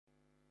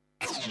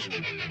You're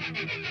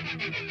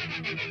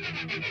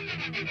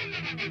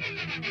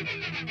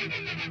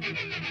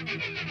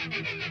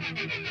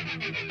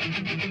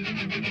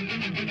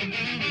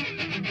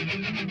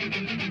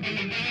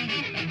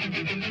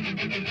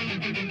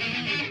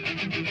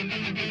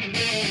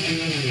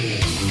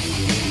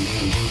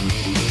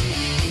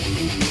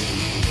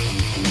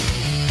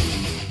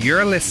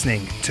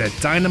listening to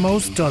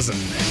Dynamo's Dozen.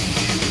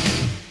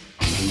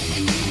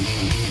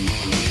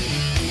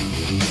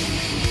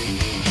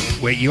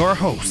 With your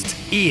host,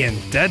 Ian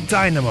the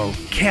Dynamo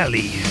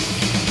Kelly.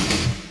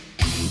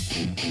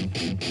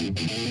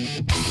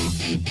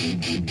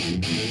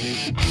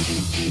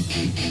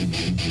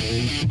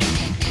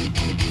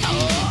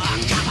 Oh,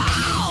 come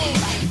on!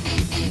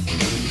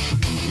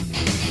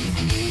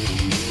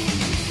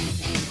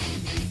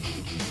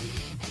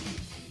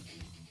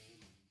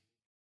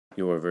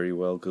 You are very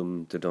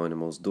welcome to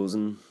Dynamo's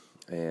Dozen.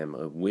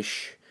 I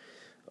wish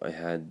I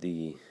had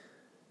the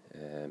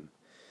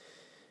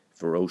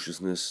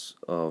ferociousness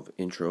of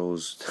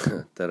intros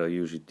that I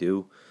usually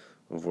do.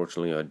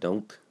 Unfortunately, I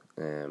don't,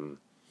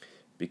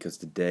 because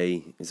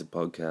today is a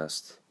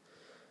podcast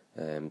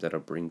that I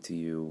bring to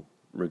you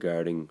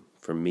regarding,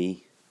 for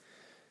me,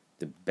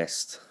 the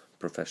best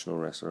professional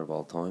wrestler of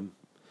all time,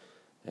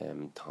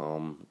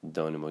 Tom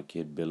Dynamite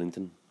Kid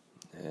Billington,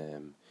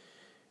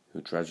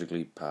 who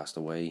tragically passed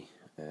away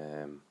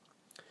on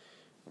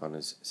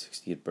his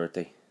 60th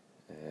birthday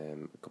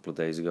a couple of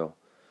days ago.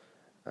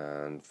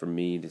 And for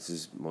me, this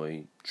is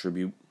my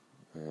tribute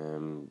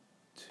to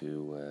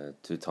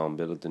Tom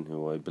Billington,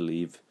 who I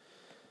believe,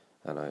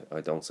 and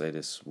I don't say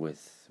this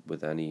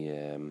with any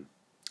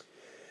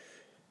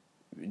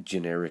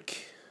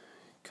generic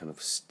kind of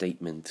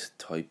statement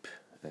type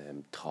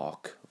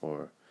talk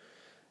or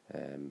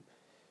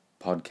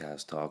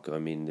podcast talk. I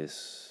mean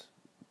this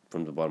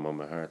from the bottom of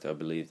my heart. I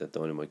believe that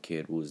Dynamite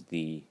Kid was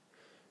the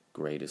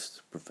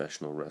greatest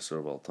professional wrestler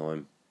of all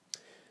time.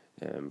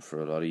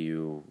 For a lot of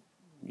you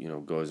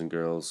guys and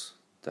girls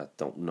that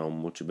don't know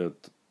much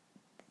about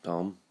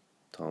Tom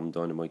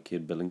Dynamite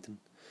Kid Billington,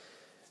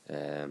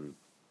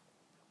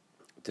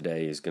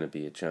 today is going to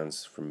be a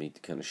chance for me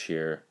to kind of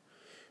share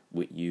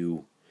with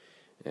you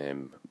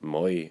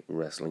my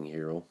wrestling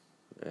hero,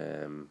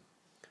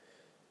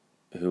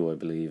 who I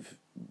believe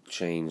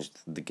changed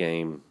the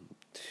game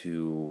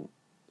to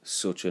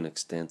such an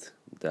extent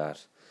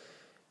that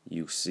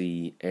you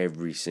see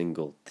every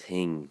single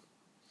thing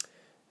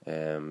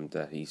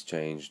that he's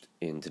changed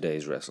in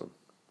today's wrestling,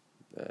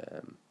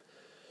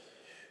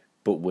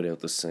 but without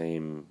the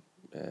same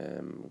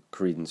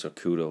credence or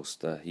kudos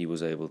that he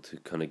was able to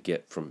kind of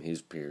get from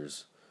his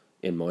peers,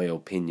 in my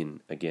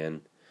opinion.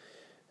 Again,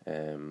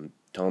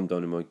 Tom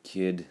Dynamite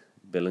Kid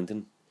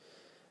Billington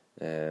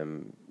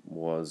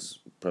was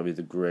probably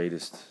the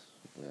greatest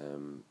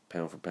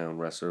pound for pound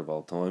wrestler of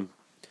all time.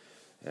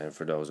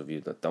 For those of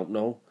you that don't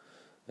know,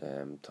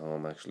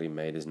 Tom actually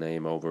made his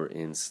name over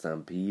in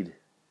Stampede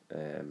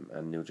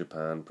and New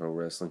Japan Pro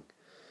Wrestling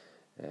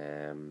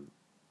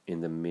in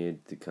the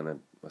mid to kind of,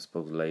 I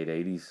suppose, late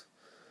 80s.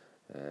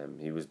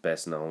 He was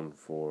best known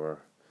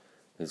for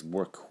his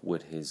work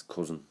with his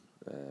cousin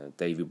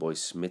Davey Boy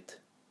Smith,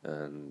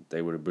 and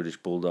they were the British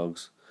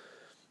Bulldogs.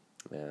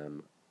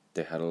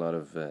 They had a lot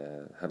of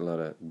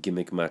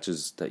gimmick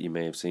matches that you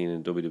may have seen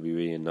in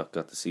WWE and not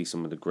got to see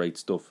some of the great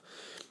stuff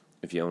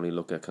if you only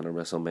look at kind of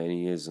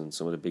WrestleManias and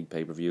some of the big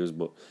pay-per-views.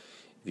 But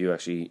if you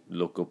actually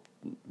look up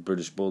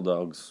British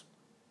Bulldogs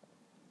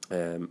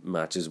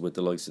matches with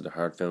the likes of the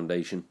Hart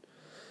Foundation,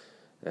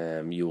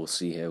 you will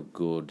see how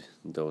good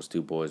those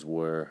two boys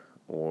were.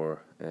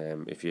 Or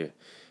if you're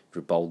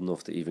bold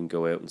enough to even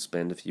go out and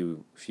spend a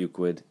few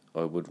quid,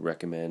 I would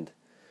recommend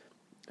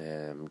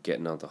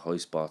getting onto High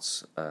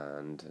Spots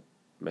and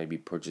maybe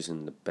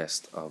purchasing the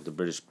best of the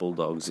British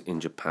Bulldogs in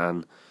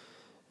Japan.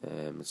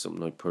 It's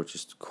something I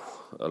purchased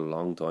a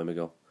long time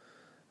ago,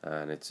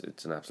 and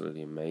it's an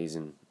absolutely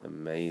amazing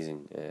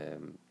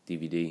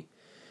DVD.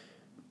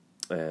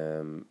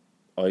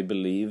 I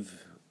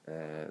believe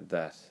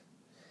that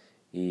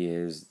he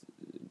is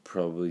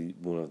probably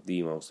one of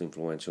the most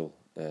influential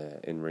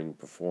in-ring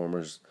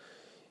performers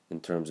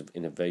in terms of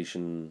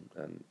innovation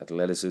and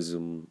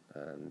athleticism,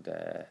 and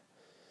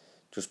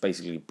just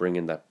basically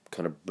bringing that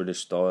kind of British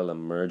style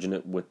and merging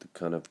it with the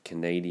kind of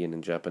Canadian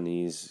and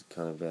Japanese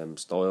kind of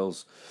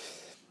styles.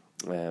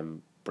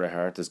 Bret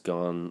Hart has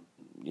gone,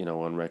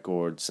 on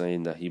record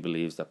saying that he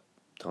believes that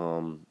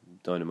Tom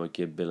Dynamite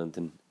Kid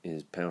Billington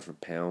is pound for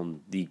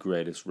pound the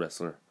greatest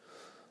wrestler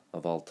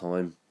of all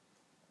time.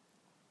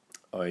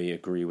 I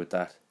agree with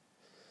that.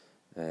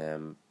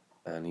 And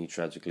he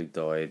tragically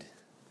died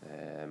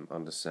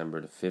on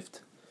December the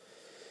 5th.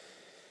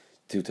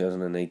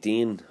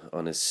 2018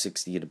 on his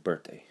 60th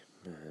birthday.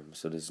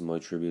 So this is my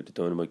tribute to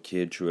Dynamite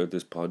Kid. Throughout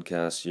this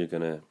podcast, you're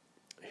gonna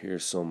hear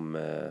some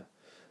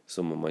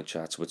of my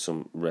chats with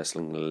some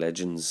wrestling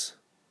legends,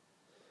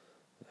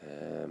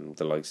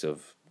 the likes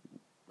of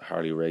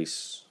Harley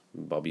Race,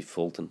 Bobby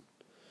Fulton,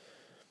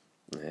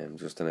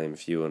 just to name a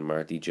few. And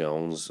Marty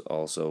Jones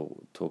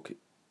also took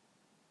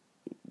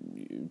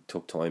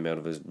took time out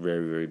of his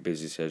very, very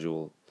busy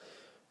schedule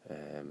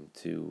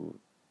to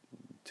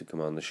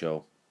come on the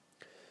show.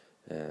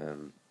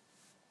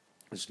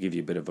 Just to give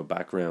you a bit of a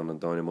background on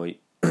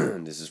Dynamite,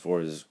 this is for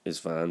his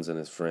fans and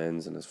his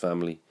friends and his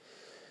family.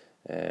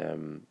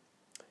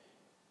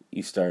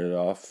 He started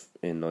off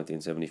in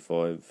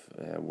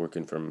 1975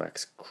 working for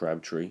Max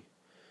Crabtree,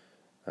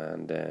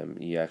 and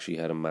he actually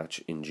had a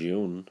match in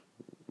June,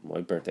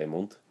 my birthday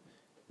month,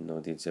 in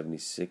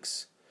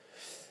 1976.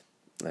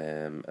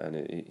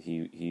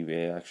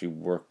 He actually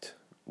worked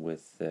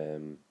with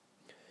a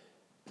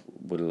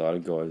lot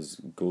of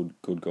guys,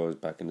 good guys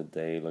back in the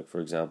day. Like, for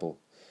example,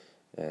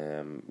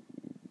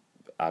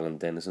 Alan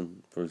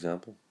Dennison, for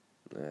example.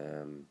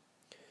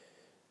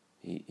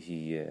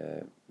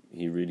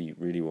 He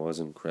really was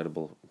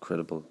incredible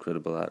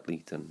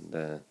athlete,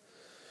 and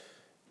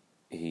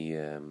he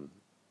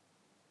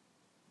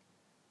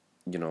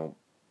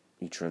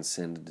he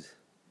transcended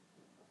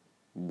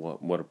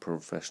what a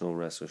professional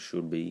wrestler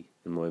should be,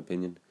 in my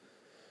opinion.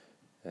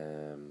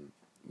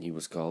 He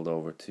was called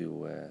over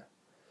to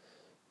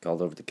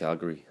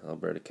Calgary,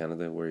 Alberta,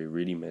 Canada, where he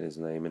really made his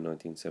name in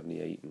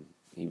 1978, and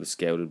he was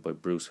scouted by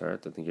Bruce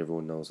Hart. I think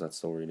everyone knows that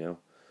story now.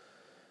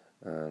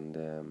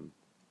 And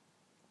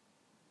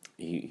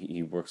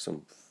he worked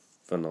some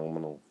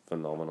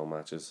phenomenal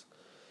matches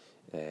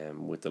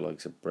with the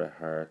likes of Bret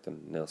Hart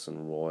and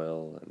Nelson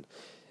Royal,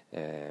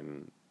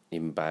 and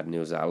even Bad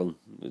News Allen.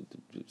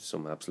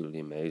 Some absolutely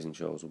amazing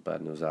shows with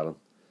Bad News Allen.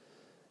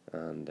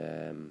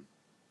 And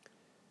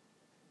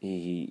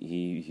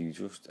he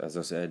just, as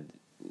I said,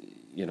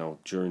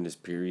 during this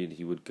period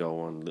he would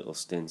go on little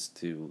stints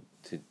to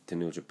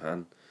New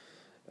Japan,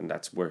 and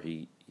that's where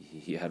he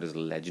had his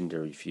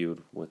legendary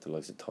feud with the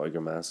likes of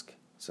Tiger Mask,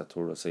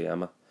 Satoru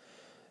Sayama.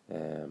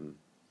 And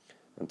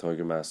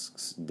Tiger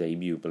Mask's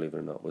debut, believe it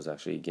or not, was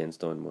actually against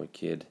Dynamite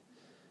Kid,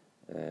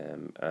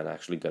 and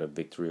actually got a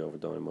victory over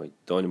Dynamite.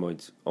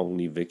 Dynamite's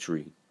only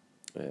victory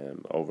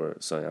over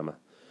Sayama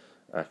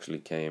actually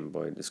came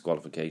by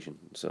disqualification.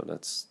 So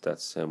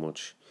that's how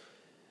much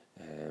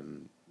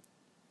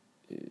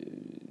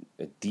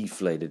a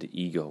deflated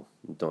ego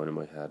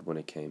Dynamite had when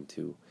it came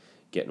to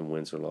getting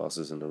wins or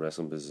losses in the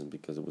wrestling business,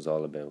 because it was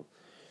all about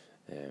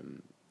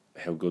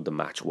how good the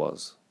match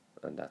was,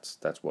 and that's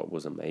what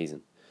was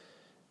amazing.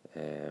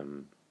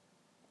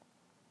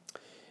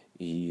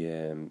 He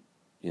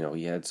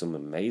had some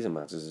amazing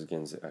matches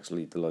against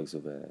actually the likes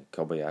of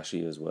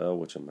Kobayashi as well,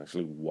 which I'm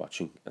actually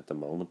watching at the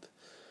moment.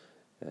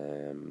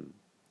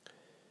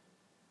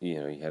 He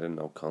had a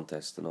no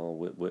contest and all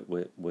with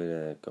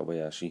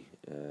Kobayashi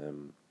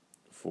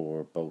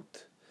for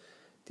both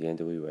the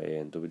NWA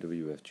and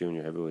WWF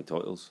Junior Heavyweight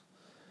titles.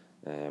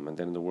 And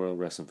then in the World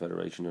Wrestling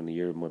Federation, on the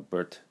year of my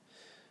birth,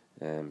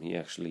 he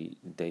actually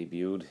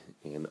debuted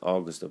in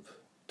August of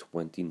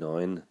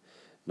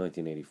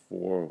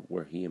 1984,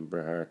 where he and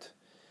Bret Hart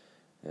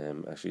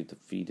actually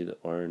defeated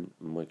Iron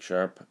Mike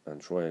Sharp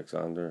and Troy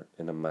Alexander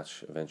in a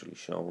match eventually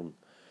shown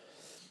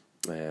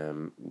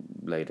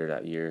later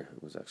that year.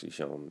 It was actually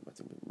shown, I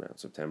think, around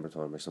September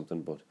time or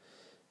something, but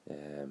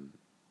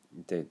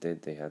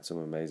they had some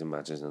amazing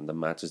matches, and the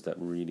matches that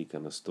really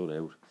kind of stood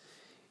out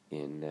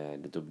in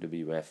the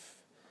WWF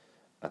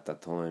at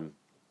that time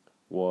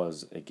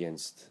was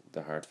against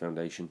the Hart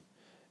Foundation.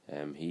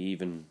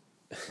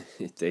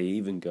 They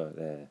even got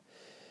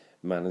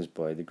managed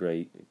by the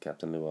great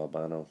Captain Lou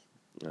Albano,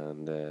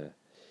 and they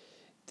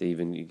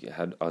even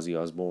had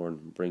Ozzy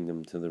Osbourne bring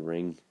them to the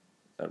ring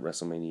at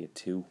WrestleMania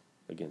 2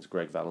 against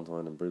Greg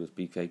Valentine and Brutus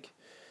Beefcake.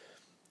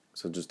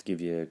 So just to give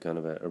you kind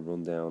of a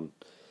rundown,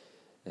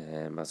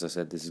 as I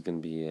said, this is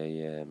going to be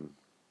a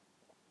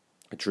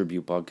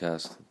tribute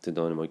podcast to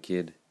Dynamite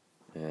Kid,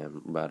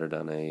 rather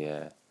than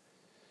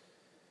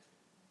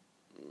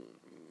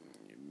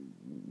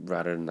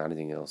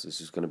anything else.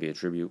 This is going to be a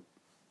tribute,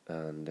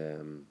 and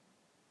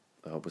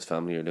I hope his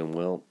family are doing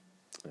well.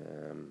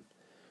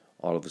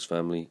 All of his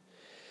family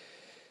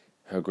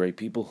are great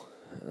people,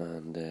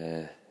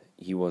 and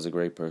he was a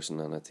great person,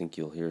 and I think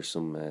you'll hear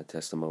some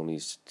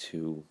testimonies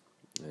to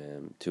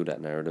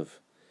that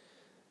narrative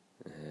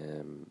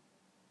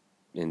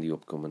in the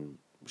upcoming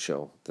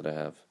show that I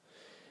have.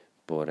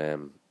 But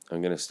I'm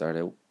going to start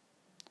out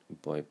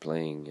by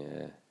playing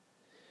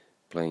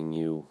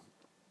you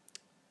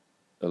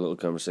a little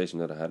conversation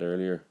that I had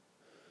earlier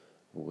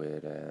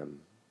with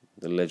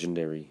the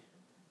legendary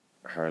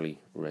Harley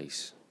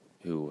Race,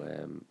 who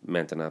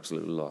meant an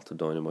absolute lot to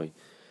Dynamite,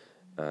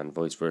 and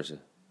vice versa.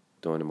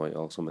 Dynamite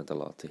also meant a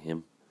lot to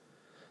him.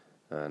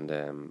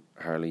 And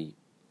Harley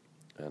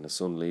and his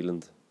son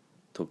Leland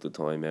took the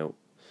time out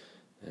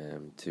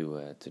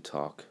to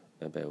talk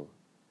about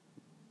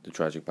the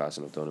tragic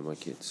passing of Dynamite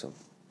Kid. So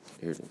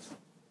here it is.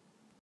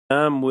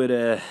 I'm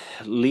with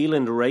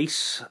Leland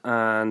Race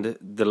and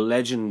the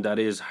legend that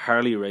is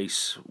Harley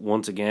Race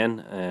once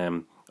again.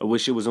 I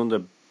wish it was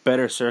under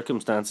better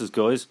circumstances,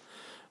 guys,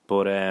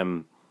 but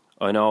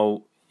I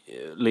know,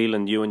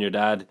 Leland, you and your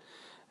dad,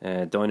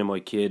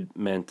 Dynamite Kid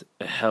meant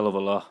a hell of a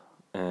lot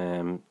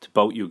to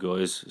both you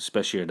guys,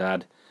 especially your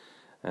dad.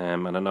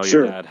 And I know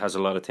Sure. your dad has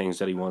a lot of things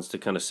that he wants to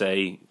kind of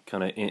say,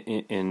 kind of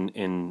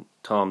in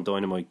Tom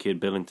Dynamite Kid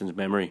Billington's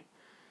memory.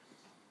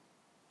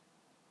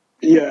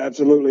 Yeah,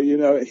 absolutely.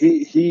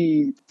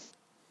 He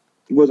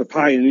was a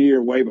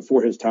pioneer way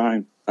before his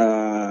time,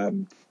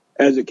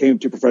 as it came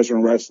to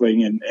professional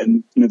wrestling,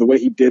 and the way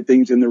he did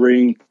things in the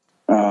ring.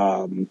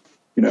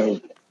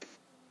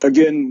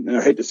 Again, and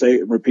I hate to say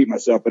it and repeat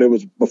myself, but it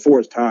was before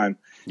his time.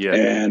 Yeah.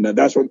 And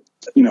that's what,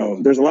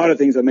 there's a lot of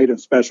things that made him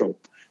special.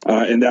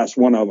 And that's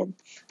one of them.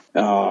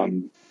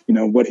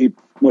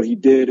 What he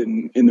did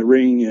in the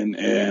ring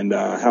and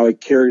how he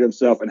carried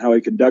himself and how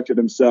he conducted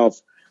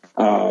himself,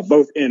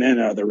 both in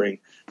and out of the ring.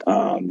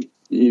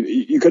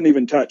 You couldn't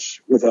even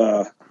touch with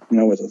a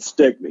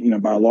stick,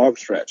 by a long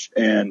stretch.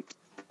 And,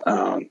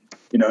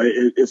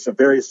 it's a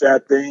very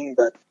sad thing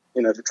that,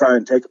 to try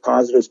and take a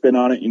positive spin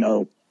on it,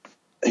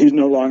 he's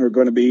no longer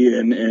going to be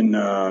in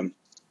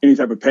any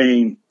type of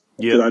pain.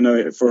 Yeah. Because I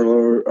know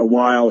for a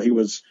while he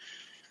was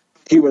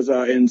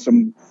in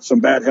some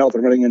bad health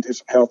and running into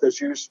some health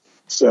issues.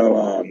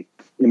 So,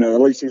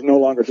 at least he's no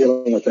longer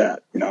dealing with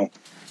that,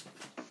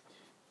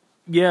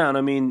 Yeah, and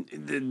I mean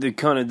the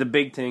kind of the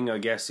big thing, I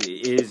guess,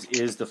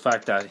 is the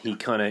fact that he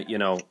kind of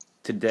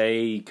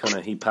today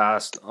he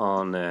passed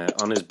on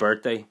his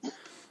birthday.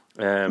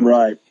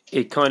 Right.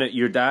 It kind of,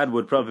 your dad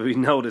would probably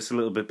know this a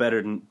little bit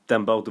better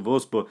than both of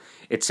us, but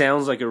it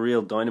sounds like a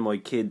real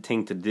Dynamite Kid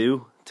thing to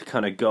do, to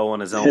kind of go on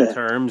his own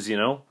terms,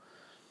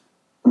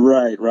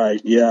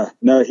 Right. Yeah.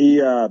 No,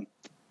 he. I.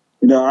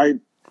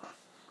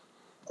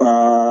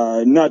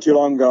 Not too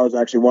long ago, I was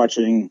actually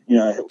watching.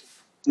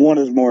 One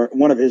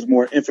of his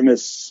more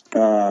infamous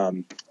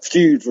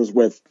feuds was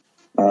with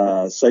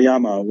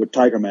Sayama with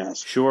Tiger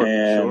Mask.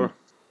 Sure.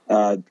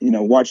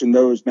 Watching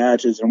those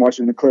matches and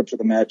watching the clips of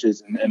the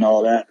matches and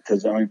all that,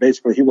 because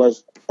basically he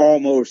was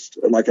almost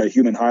like a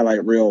human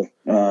highlight reel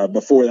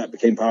before that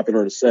became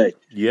popular to say.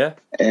 Yeah.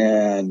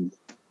 And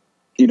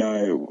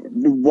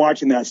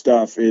watching that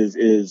stuff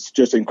is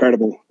just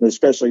incredible,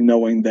 especially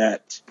knowing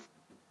that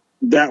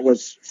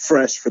was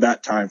fresh for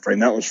that time frame.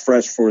 That was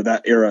fresh for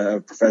that era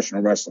of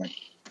professional wrestling.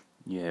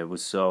 Yeah, it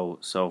was so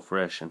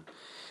fresh, and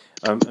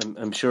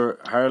I'm sure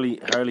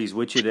Harley's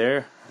with you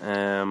there.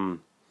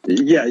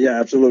 Yeah,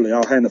 absolutely.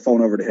 I'll hand the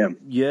phone over to him.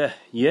 Yeah,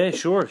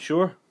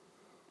 sure.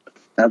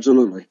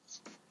 Absolutely.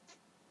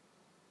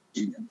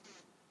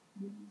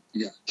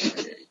 Yeah.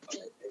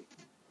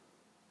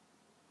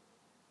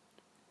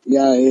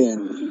 Yeah,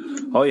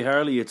 Ian. Hi,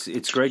 Harley.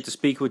 It's great to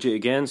speak with you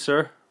again,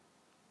 sir.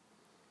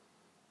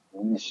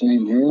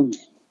 Same here.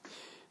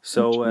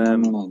 So,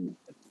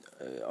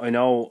 I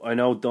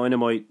know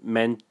Dynamite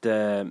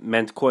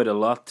meant quite a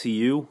lot to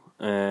you.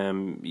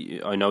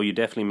 I know you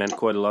definitely meant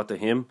quite a lot to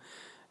him.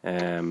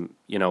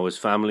 His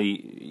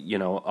family,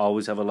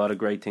 always have a lot of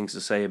great things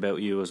to say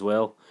about you as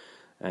well.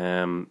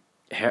 How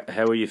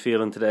are you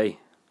feeling today?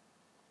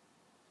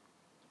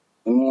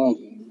 Well,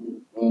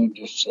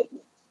 just sitting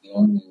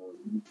down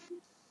and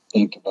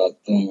think about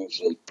things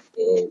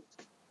that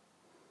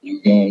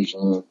you guys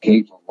are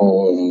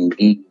capable and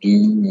did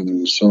do,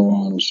 and so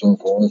on and so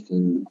forth,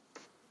 and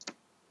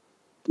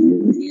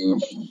you're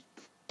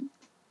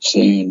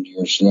saying to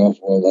yourself,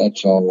 well,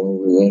 that's all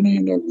over, that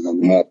ain't ever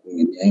going to happen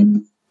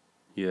again.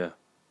 Yeah.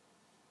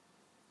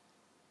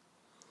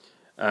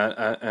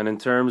 And in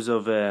terms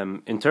of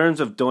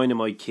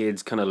Dynamite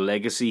Kid's kind of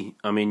legacy,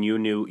 I mean, you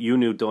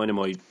knew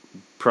Dynamite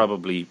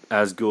probably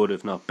as good,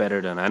 if not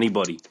better, than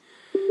anybody.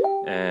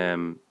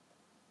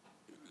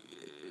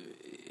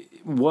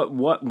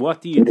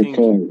 What do you think?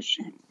 Close.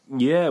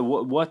 Yeah,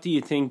 what do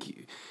you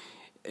think?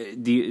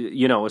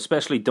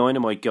 Especially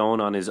Dynamite going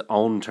on his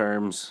own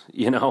terms.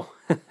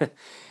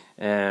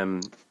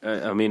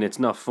 I mean, it's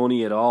not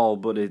funny at all,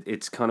 but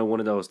it's kind of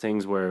one of those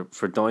things where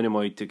for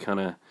Dynamite to kind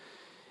of,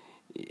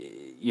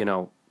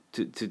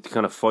 to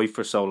kind of fight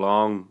for so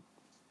long,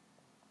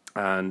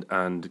 and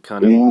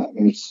kind of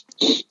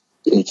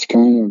it's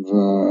kind of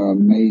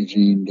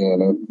amazing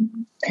to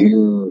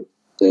hear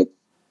that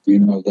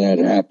that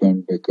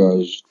happened,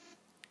 because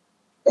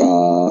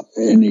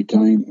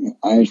anytime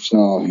I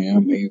saw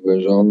him, he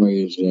was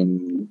always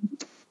in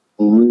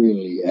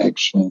really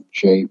excellent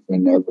shape,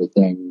 and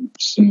everything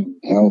seemed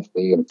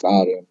healthy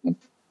about him, and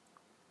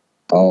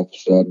all of a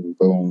sudden,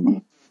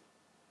 boom.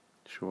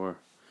 Sure.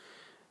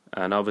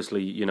 And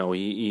obviously,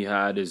 he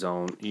had his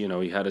own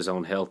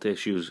health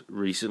issues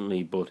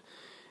recently, but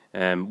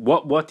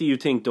what do you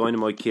think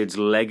Dynamite Kid's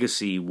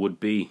legacy would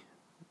be?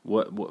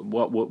 What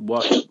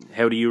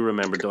how do you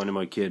remember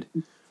Dynamite Kid?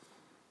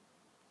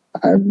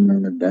 I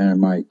remember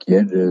Dynamite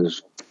Kid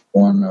is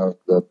one of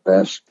the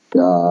best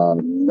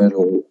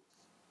middle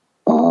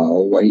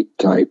weight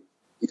type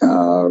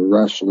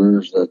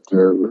wrestlers that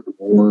there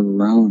were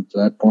around at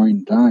that point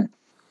in time.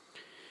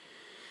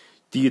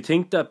 Do you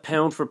think that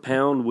pound for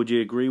pound, would you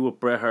agree with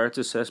Bret Hart's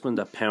assessment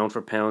that pound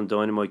for pound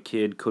Dynamite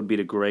Kid could be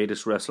the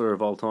greatest wrestler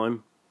of all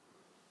time?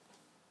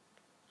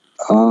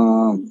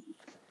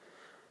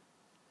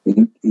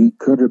 He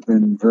could have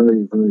been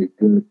very, very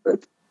good,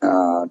 but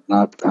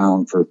not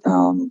pound for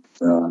pound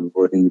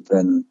would he have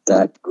been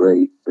that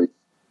great.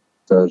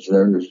 because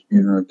there's,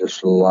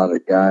 just a lot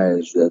of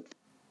guys that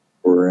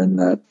were in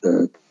that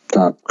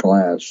top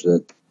class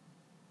that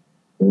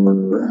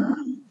were,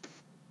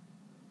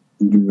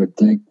 you would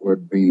think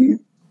would be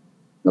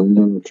a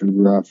little too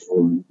rough for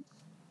him.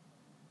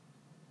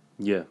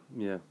 Yeah.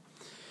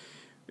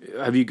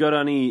 Have you got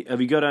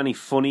any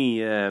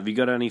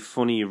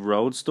funny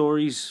road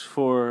stories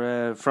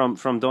for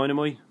from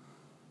Dynamite?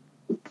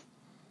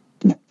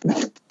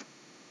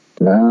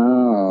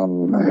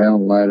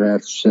 Hell, I'd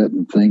have to sit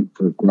and think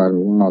for quite a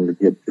while to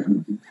get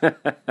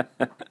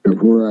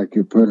before I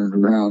could put it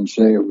around and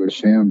say it was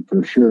him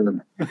for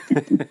sure.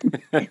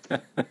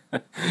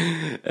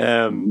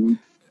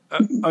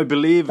 I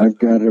believe I've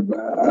got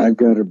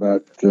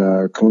about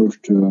close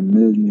to 1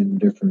 million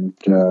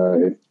different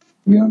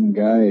young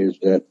guys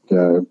that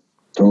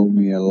told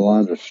me a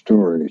lot of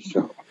stories.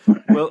 So.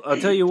 Well, I'll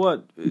tell you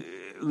what.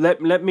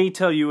 Let me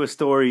tell you a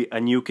story,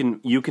 and you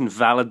can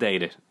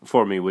validate it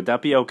for me. Would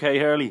that be okay,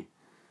 Harley?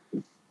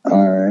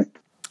 All right.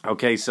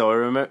 Okay, so I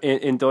remember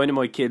in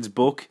Dynamite Kid's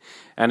book,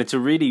 and it's a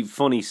really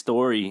funny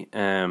story.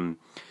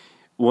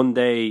 One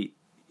day,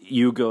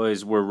 you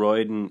guys were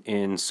riding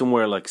in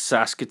somewhere like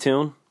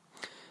Saskatoon,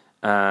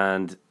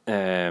 and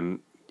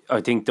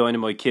I think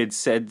Dynamite Kid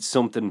said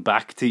something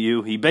back to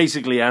you. He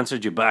basically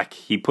answered you back.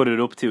 He put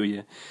it up to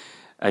you,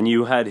 and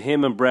you had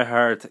him and Bret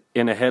Hart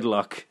in a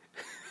headlock,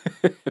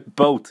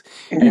 both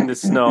in the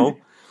snow,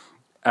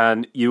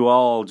 and you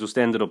all just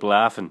ended up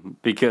laughing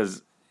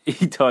because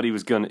he thought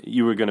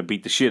you were gonna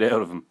beat the shit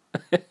out of him.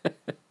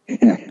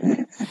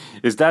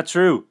 Is that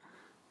true?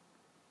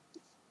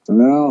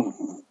 Well,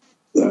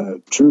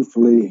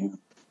 truthfully,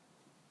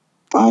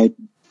 I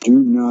do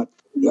not.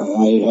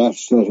 I have to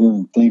sit here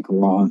and think a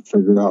while and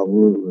figure out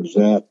where it was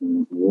at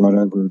and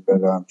whatever.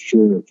 But I'm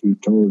sure if he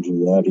told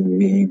you that,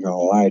 he ain't gonna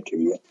lie to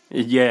you.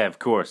 Yeah, of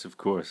course.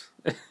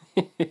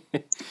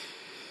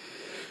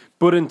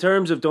 But in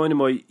terms of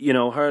Dynamite,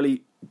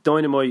 Harley,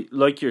 Dynamite,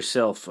 like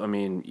yourself, I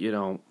mean,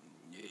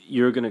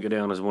 you're going to go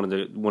down as one of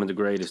the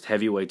greatest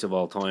heavyweights of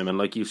all time. And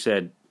like you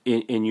said,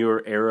 in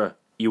your era,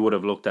 you would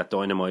have looked at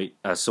Dynamite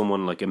as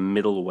someone like a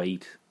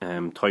middleweight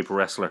type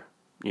wrestler,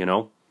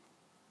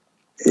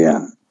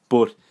 Yeah.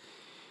 But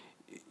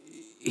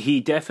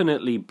he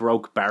definitely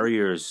broke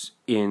barriers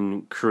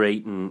in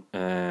creating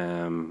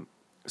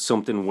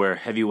something where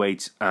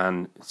heavyweights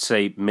and,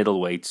 say,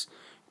 middleweights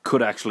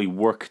could actually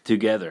work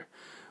together.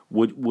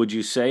 Would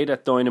you say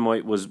that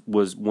Dynamite was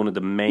one of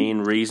the main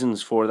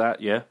reasons for that?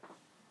 Yeah.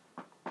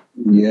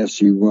 Yes,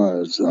 he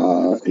was.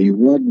 He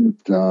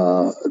wasn't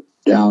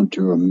down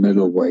to a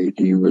middleweight.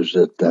 He was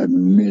at that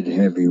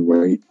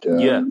mid-heavyweight.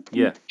 Yeah.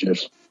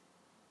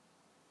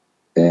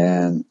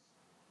 And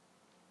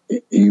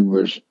he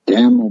was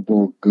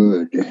damnable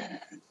good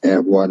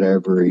at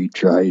whatever he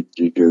tried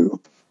to do.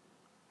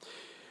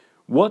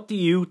 What do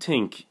you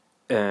think,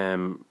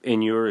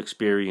 in your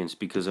experience,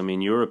 because, I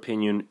mean, your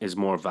opinion is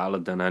more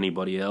valid than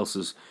anybody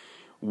else's,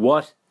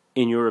 what,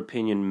 in your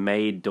opinion,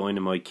 made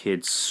Dynamite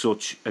Kid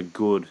such a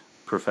good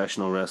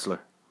professional wrestler?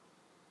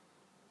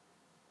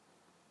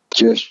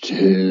 Just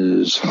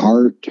his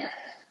heart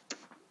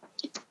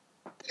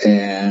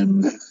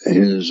and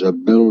his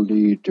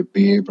ability to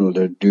be able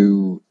to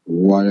do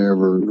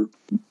whatever,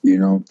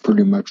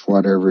 pretty much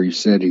whatever he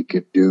said he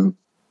could do,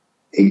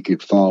 he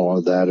could follow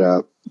that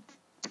up.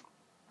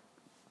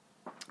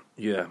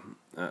 Yeah.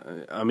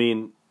 I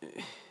mean,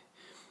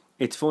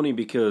 it's funny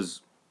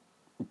because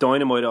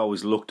Dynamite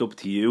always looked up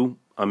to you.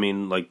 I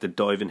mean, like the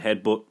diving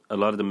headbutt, a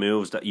lot of the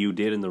moves that you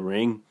did in the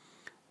ring,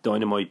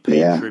 Dynamite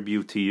paid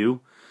tribute to you.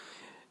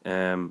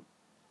 I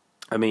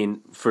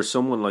mean, for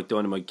someone like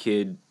Dynamite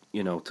Kid,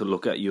 to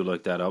look at you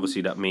like that,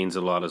 obviously that means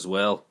a lot as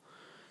well,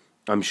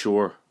 I'm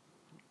sure.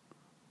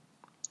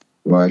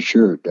 Well,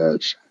 sure it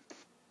does.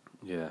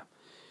 Yeah.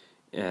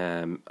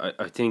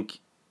 I think,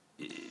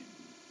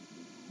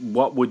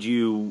 what would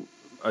you,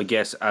 I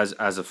guess, as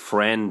a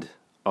friend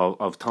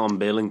of Tom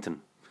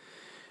Billington,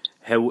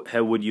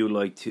 how would you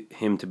like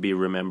him to be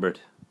remembered,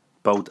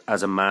 both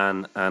as a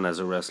man and as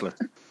a wrestler?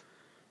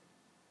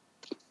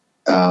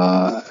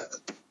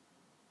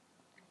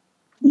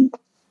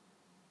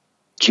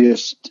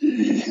 Just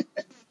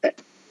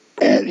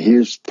at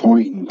his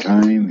point in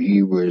time,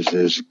 he was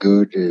as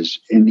good as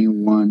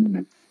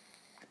anyone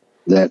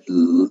that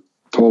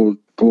pulled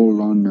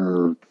on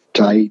their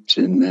tights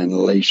and then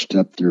laced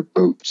up their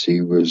boots. He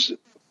was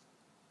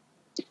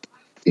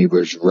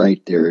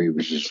right there. He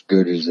was as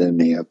good as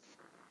any of them.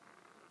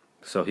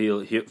 So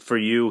for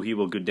you, he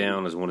will go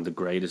down as one of the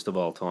greatest of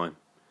all time.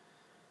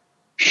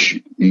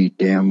 He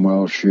damn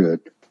well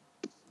should.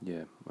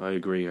 Yeah, I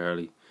agree,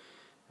 Harley.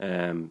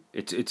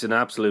 It's an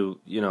absolute,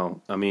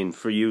 I mean,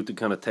 for you to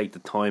kind of take the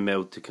time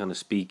out to kind of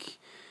speak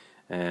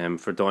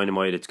for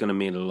Dynamite, it's going to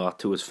mean a lot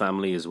to his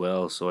family as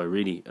well. So I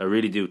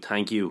really do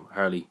thank you,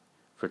 Harley,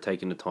 for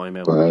taking the time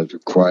out. Well, it's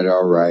quite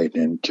all right.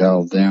 And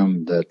tell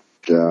them that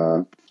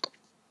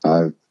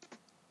I'm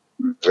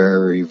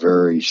very,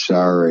 very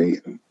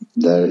sorry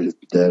that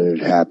it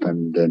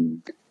happened.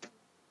 And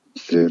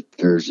if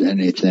there's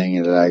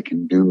anything that I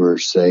can do or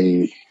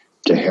say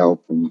to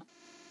help them,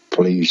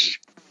 please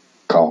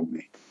call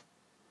me.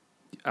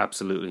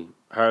 Absolutely.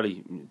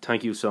 Harley,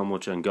 thank you so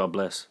much, and God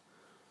bless.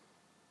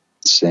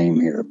 Same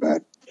here,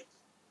 bud.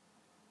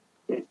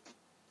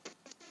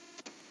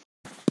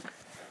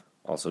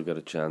 Also got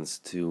a chance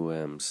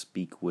to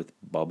speak with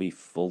Bobby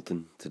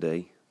Fulton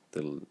today,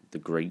 the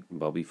great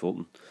Bobby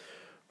Fulton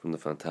from the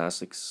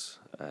Fantastics.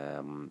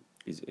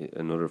 He's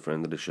another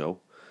friend of the show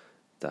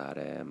that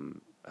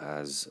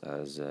has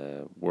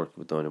worked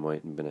with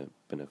Dynamite and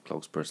been a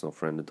close personal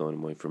friend of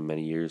Dynamite for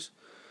many years,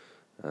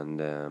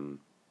 and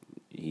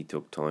he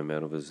took time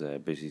out of his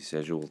busy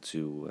schedule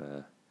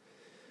to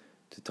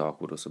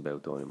talk with us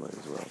about Dynamite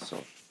as well.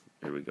 So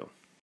here we go,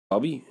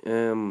 Bobby.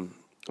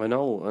 I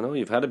know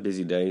you've had a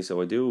busy day, so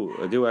I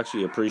do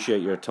actually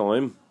appreciate your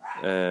time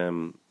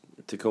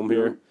to come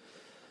here,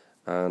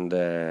 and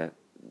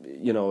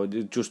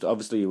just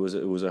obviously it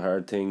was a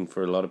hard thing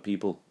for a lot of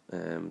people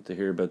to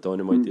hear about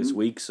Dynamite this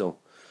week. So,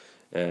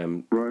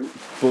 right.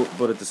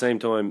 But at the same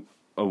time,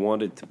 I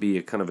want it to be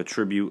a kind of a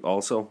tribute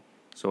also.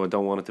 So I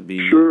don't want it to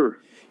be Sure.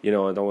 I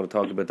don't want to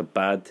talk about the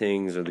bad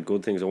things or the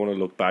good things. I want to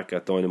look back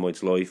at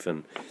Dynamite's life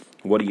and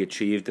what he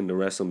achieved in the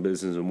wrestling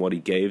business and what he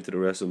gave to the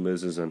wrestling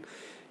business, and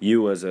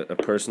you as a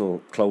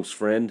personal close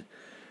friend.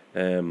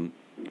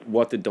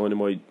 What did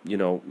Dynamite,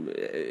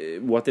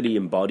 what did he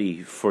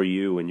embody for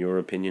you, in your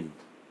opinion?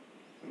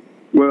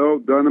 Well,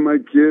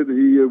 Dynamite Kid,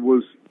 he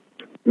was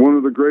one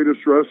of the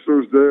greatest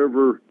wrestlers to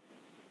ever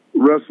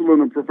wrestle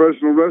in a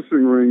professional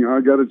wrestling ring.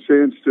 I got a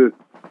chance to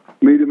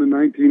meet him in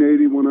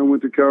 1980 when I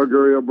went to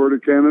Calgary, Alberta,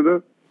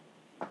 Canada.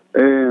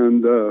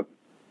 And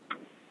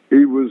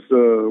we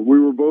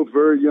were both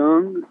very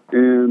young,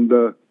 and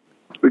the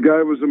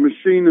guy was a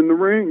machine in the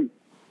ring.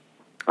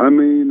 I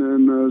mean,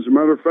 and as a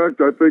matter of fact,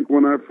 I think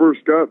when I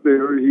first got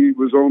there, he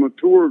was on a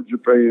tour of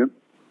Japan,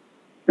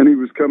 and he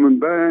was coming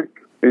back,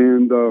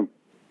 and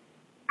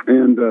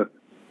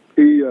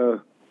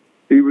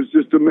he was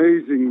just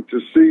amazing to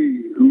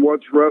see and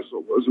watch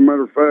wrestle. As a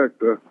matter of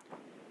fact, I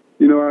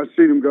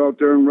seen him go out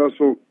there and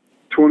wrestle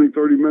 20,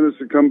 30 minutes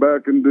and come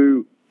back and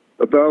do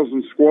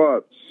 1,000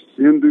 squats,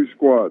 Hindu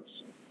squats.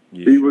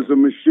 Yeah, he was a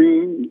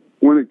machine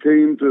when it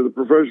came to the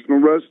professional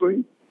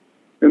wrestling,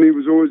 and he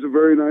was always a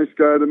very nice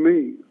guy to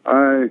me.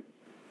 I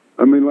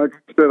mean, like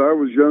I said, I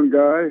was a young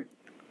guy.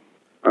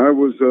 I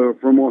was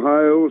from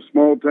Ohio, a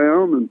small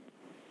town, and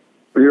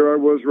here I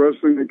was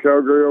wrestling in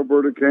Calgary,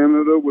 Alberta,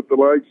 Canada, with the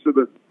likes of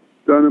the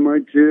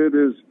Dynamite Kid,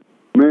 his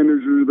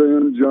manager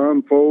then,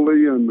 John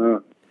Foley,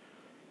 and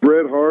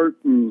Bret Hart,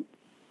 and,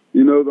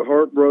 the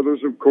Hart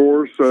brothers, of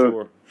course.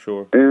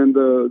 Sure. And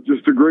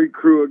just a great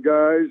crew of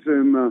guys,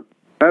 and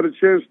had a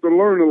chance to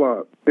learn a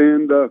lot.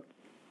 And not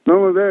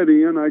only that,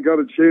 Ian, I got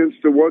a chance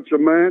to watch a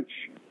match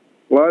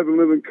live and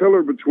live in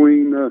color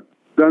between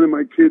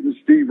Dynamite Kid and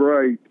Steve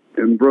Wright.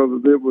 And, brother,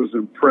 it was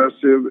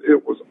impressive.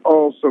 It was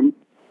awesome.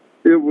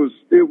 It was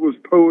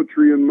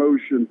poetry in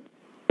motion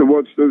to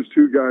watch those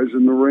two guys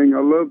in the ring. I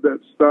love that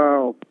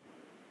style,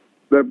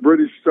 that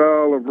British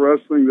style of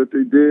wrestling that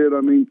they did.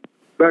 I mean,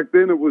 back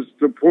then it was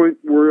the point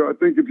where I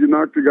think if you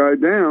knocked a guy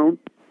down,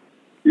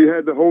 you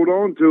had to hold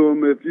on to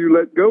him. If you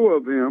let go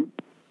of him,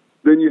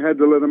 then you had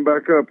to let him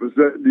back up.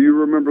 Do you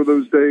remember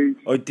those days?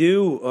 I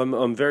do.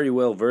 I'm very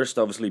well versed,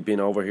 obviously, being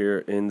over here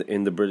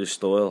in the British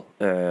style.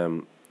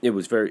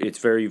 It's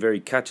very, very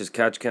catch as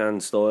catch can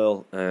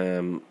style.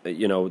 They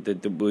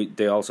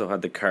also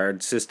had the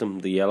card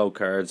system, the yellow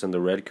cards and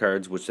the red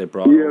cards, which they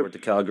brought over to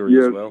Calgary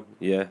as well.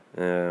 Yeah.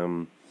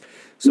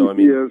 So I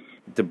mean,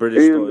 the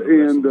British style of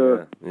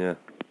wrestling, yeah.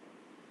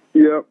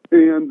 Yeah,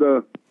 and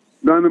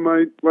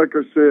Dynamite, like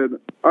I said,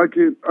 I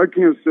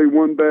can't say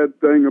one bad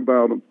thing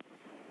about him.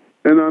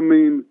 And I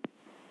mean,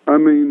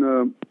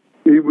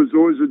 he was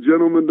always a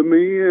gentleman to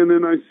me. And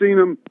then I seen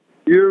him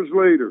years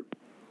later,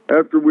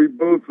 after we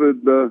both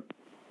had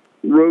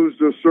rose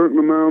to a certain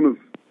amount of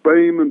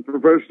fame in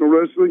professional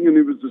wrestling, and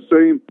he was the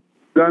same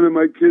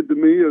Dynamite Kid to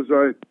me as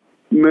I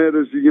met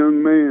as a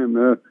young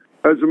man.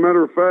 As a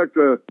matter of fact,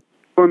 a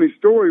funny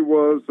story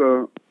was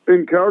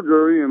in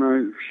Calgary, and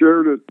I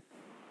shared it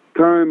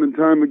time and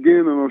time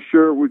again, and I'll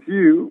share it with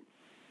you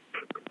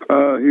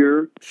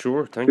here.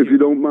 Sure, thank you. If you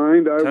don't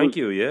mind. Thank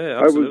you.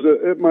 Yeah,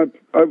 absolutely.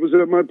 I was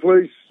at my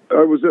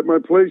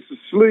place to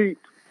sleep,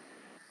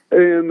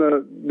 and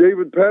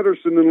David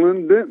Patterson and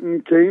Lynn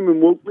Denton came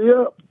and woke me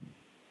up.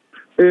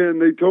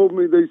 And they told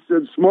me, they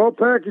said, small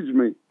package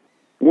me.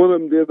 One of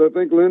them did. I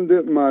think Lynn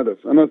Denton might have.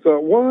 And I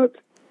thought, what?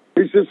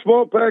 He said,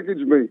 small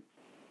package me.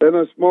 And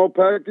I small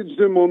packaged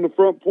him on the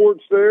front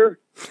porch there.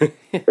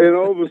 And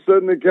all of a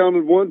sudden they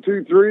counted 1,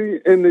 2,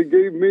 3, and they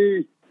gave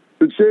me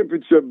the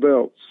championship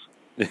belts.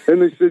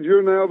 And they said,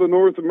 you're now the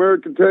North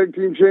American Tag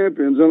Team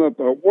Champions. And I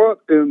thought,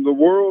 what in the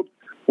world?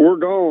 We're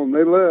gone.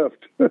 They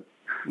left.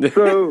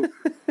 So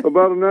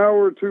about an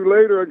hour or two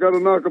later, I got a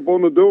knock up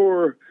on the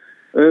door,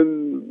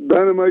 and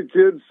Dynamite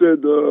Kid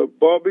said,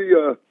 Bobby,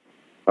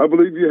 I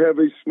believe you have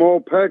a small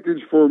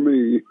package for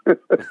me. So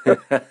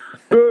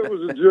it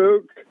was a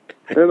joke,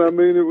 and I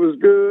mean, it was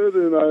good,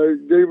 and I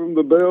gave him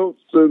the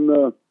belts and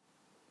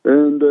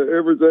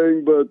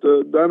everything. But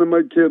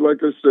Dynamite Kid,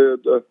 like I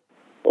said,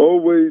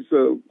 always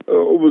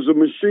was a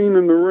machine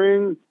in the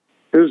ring.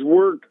 His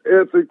work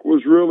ethic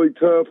was really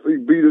tough. He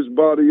beat his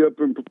body up,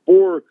 and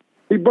before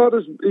he broke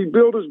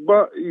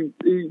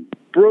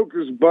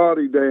his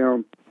body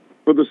down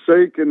for the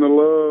sake and the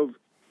love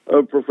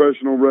of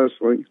professional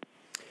wrestling.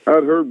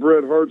 I'd heard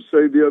Bret Hart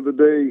say the other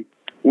day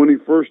when he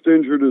first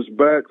injured his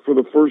back for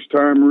the first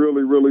time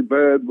really, really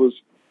bad was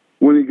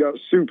when he got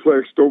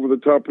suplexed over the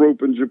top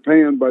rope in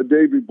Japan by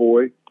Davey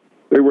Boy.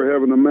 They were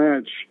having a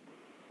match,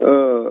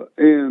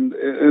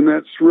 and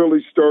that's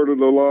really started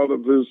a lot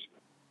of his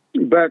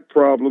back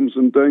problems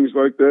and things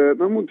like that.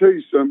 And I'm going to tell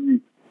you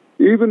something.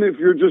 Even if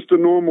you're just a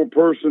normal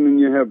person and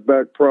you have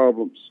back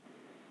problems,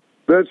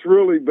 that's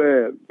really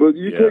bad. But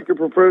you take a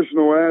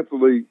professional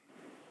athlete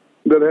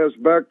that has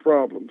back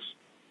problems,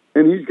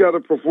 and he's got to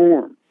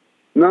perform.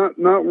 Not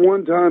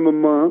one time a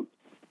month,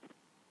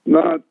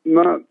 not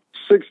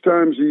 6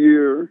 times a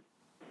year,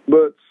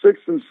 but 6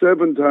 and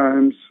 7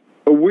 times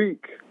a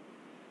week.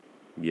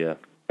 Yeah.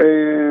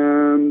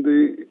 And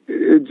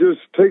it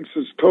just takes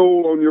its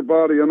toll on your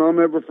body. And I'll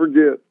never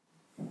forget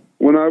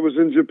when I was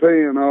in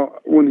Japan,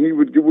 when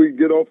we'd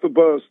get off the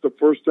bus, the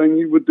first thing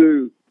he would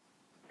do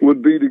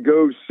would be to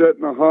go sit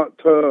in a hot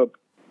tub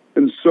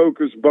and soak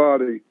his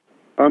body.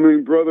 I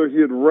mean, brother, he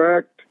had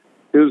racked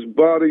his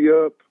body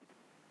up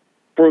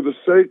for the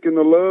sake and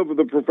the love of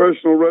the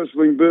professional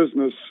wrestling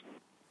business.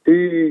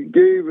 He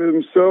gave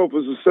himself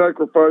as a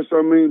sacrifice.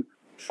 I mean,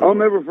 I'll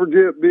never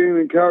forget being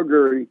in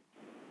Calgary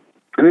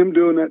and him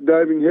doing that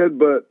diving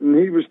headbutt, and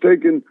he was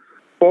taking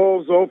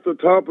falls off the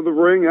top of the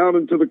ring out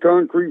into the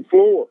concrete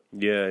floor.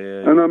 Yeah.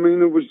 And I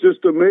mean, it was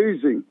just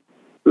amazing,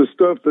 the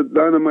stuff that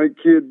Dynamite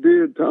Kid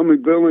did, Tommy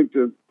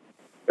Billington.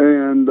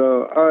 And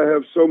I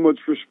have so much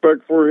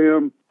respect for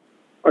him.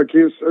 I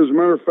can't, as a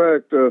matter of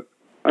fact,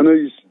 I know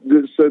you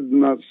said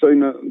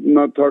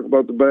not talk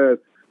about the bad,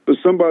 but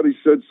somebody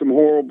said some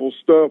horrible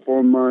stuff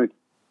on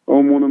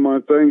one of my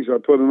things I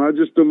put, and I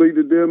just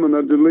deleted them, and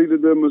I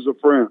deleted them as a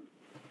friend.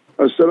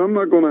 I said, I'm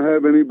not going to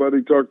have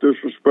anybody talk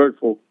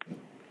disrespectful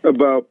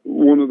about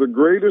one of the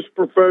greatest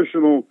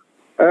professional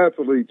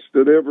athletes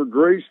that ever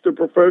graced a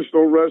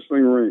professional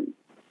wrestling ring.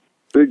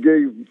 They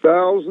gave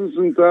thousands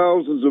and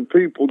thousands of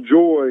people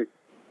joy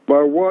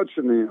by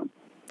watching him.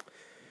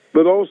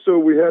 But also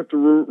we have to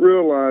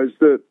realize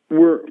that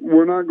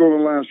we're not going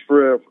to last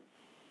forever.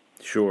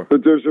 Sure.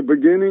 But there's a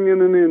beginning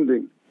and an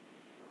ending.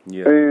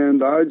 Yeah.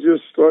 And I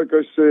just, like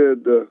I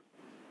said,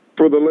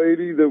 for the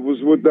lady that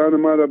was with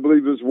Dynamite, I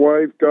believe his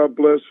wife, God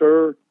bless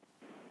her,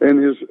 and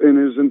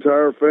his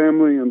entire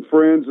family and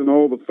friends and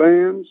all the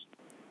fans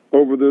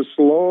over this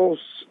loss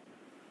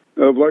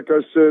of, like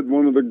I said,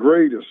 one of the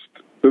greatest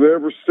that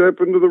ever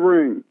stepped into the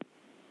ring.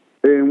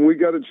 And we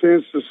got a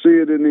chance to see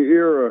it in the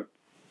era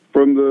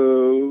from the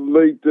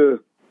late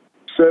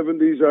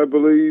 70s, I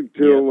believe,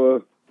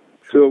 till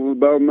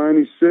about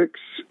 96.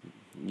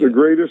 The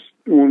greatest,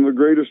 one of the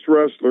greatest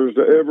wrestlers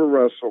to ever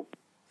wrestle,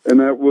 and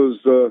that was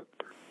the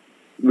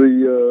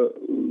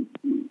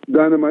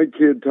Dynamite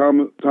Kid,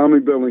 Tommy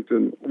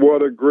Billington.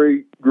 What a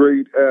great,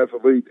 great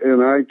athlete,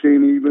 and I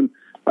can't even.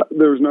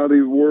 There's not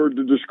even a word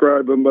to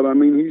describe him, but I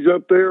mean, he's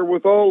up there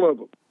with all of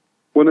them.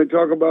 When they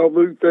talk about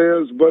Lou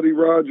Thesz, Buddy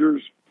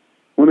Rogers,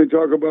 when they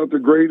talk about the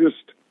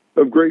greatest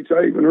of greats,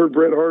 I even heard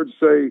Bret Hart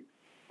say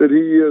that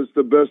he is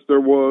the best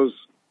there was.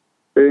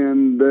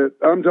 And that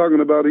I'm talking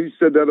about, he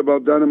said that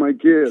about Dynamite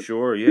Kid.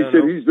 Sure, yeah. He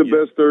said he's the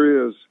best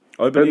there is.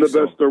 I believe and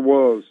the best there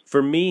was.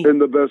 For me. And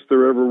the best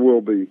there ever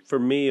will be. For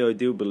me, I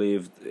do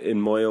believe,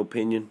 in my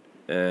opinion,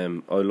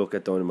 I look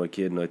at Dynamite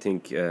Kid and I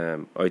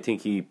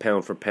think he,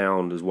 pound for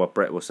pound, is what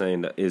Bret was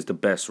saying, that is the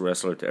best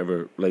wrestler to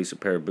ever lace a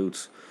pair of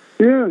boots.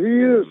 Yeah, he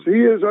is.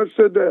 He is. I've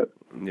said that.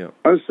 Yeah.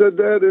 I said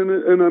that,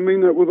 and I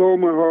mean that with all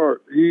my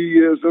heart. He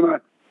is. And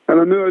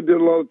I knew I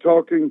did a lot of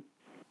talking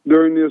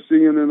during this,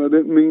 Ian, and I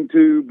didn't mean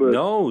to, but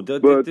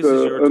this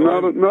is your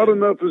time. Not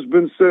enough has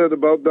been said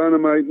about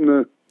Dynamite and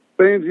the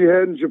fans he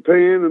had in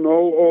Japan and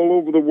all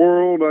over the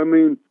world. I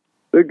mean,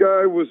 the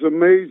guy was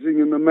amazing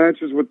in the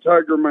matches with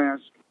Tiger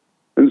Mask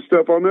and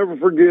stuff. I'll never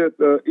forget,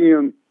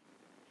 Ian,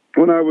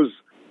 when I was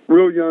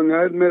real young,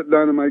 I had met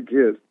Dynamite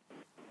Kid.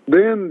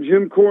 Then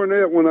Jim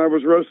Cornette, when I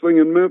was wrestling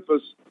in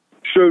Memphis,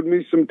 showed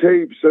me some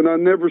tapes, and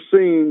I'd never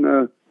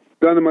seen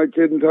Dynamite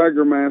Kid and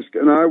Tiger Mask,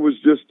 and I was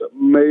just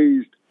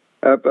amazed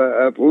at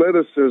the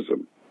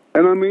athleticism.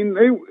 And I mean,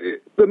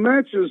 the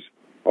matches,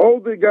 all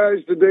the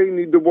guys today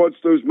need to watch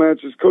those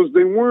matches because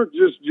they weren't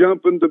just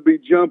jumping to be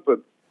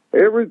jumping.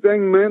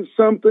 Everything meant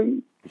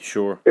something.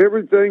 Sure.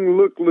 Everything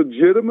looked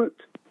legitimate.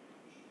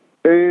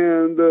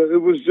 And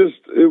it was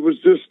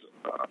just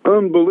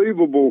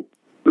unbelievable,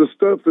 the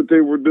stuff that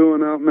they were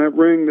doing out in that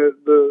ring.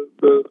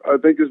 That I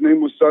think his name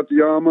was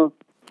Satoru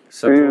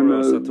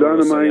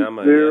Dynamite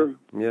Sayama, there.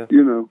 Yeah.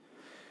 You know.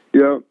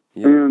 Yeah.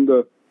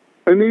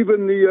 And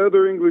even the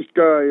other English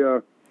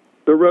guy,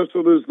 the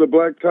wrestled as the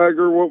Black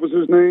Tiger, what was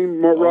his name?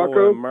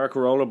 Rocco? Mark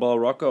Rollerball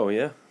Rocco,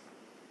 yeah.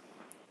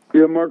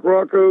 Yeah, Mark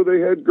Rocco.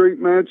 They had great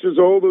matches.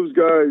 All those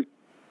guys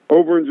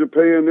over in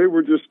Japan, they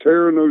were just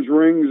tearing those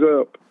rings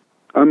up.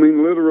 I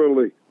mean,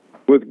 literally.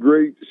 with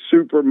great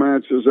super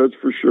matches. That's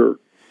for sure.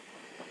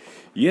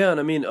 Yeah, and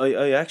I mean,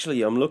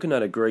 I'm looking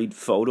at a great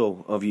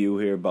photo of you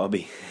here,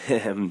 Bobby.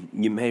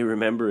 You may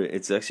remember it.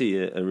 It's actually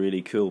a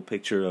really cool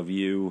picture of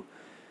you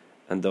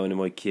and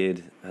Dynamite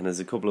Kid, and there's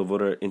a couple of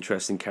other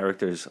interesting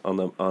characters on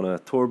a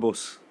tour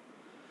bus.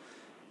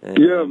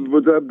 Yeah,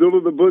 with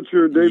Abdullah the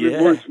Butcher, David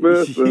Boy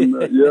Smith,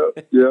 and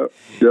yeah.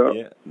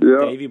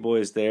 Davey Boy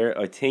is there.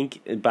 I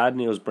think Bad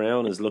News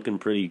Brown is looking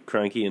pretty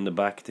cranky in the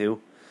back too.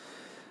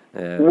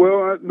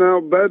 Now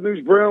Bad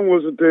News Brown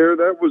wasn't there.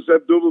 That was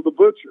Abdullah the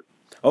Butcher.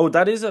 Oh,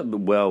 that is I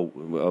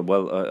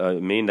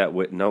mean that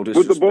with no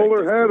disrespect. With the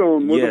bowler hat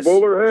on, the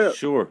bowler hat.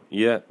 Sure,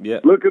 yeah.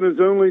 Looking as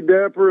only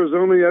dapper as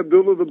only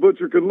Abdullah the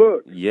Butcher could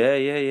look.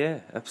 Yeah,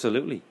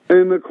 absolutely.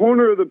 In the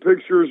corner of the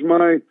picture is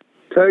my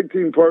tag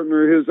team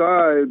partner, his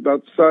eye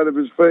about the side of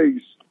his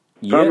face.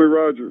 Tommy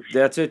Rogers.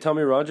 That's it,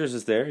 Tommy Rogers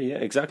is there, yeah,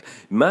 exactly.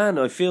 Man,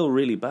 I feel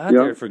really bad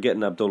there for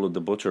getting Abdullah the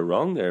Butcher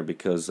wrong there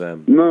because...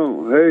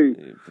 No, hey,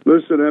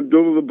 listen,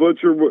 Abdullah the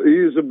Butcher, he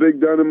is a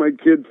big Dynamite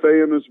Kid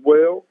fan as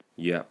well.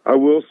 Yeah. I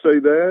will say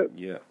that.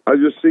 Yeah. I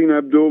just seen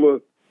Abdullah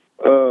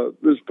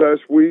this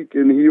past week,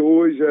 and he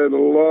always had a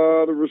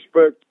lot of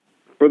respect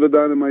for the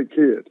Dynamite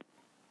Kid.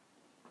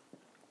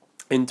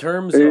 In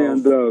terms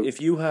of,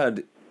 if you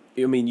had...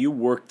 I mean, you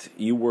worked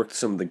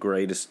some of the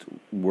greatest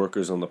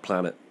workers on the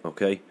planet,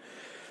 okay?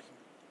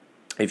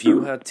 If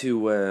you had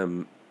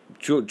to,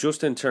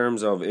 just in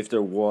terms of if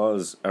there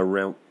was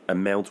a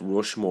Mount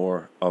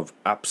Rushmore of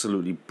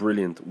absolutely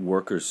brilliant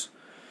workers,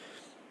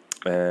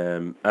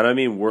 and I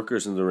mean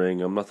workers in the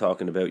ring, I'm not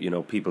talking about,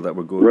 people that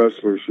were good.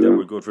 Wrestlers, that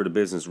were good for the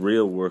business,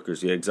 real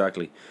workers, yeah,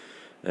 exactly.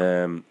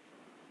 Do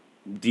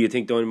you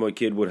think Dynamite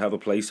Kid would have a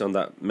place on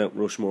that Mount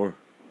Rushmore?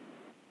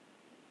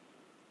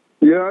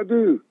 Yeah, I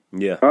do.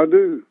 Yeah, I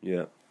do.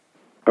 Yeah,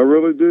 I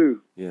really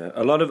do. Yeah,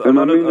 a lot of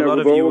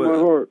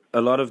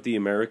the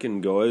American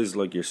guys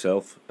like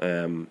yourself,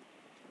 I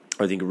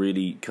think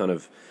really kind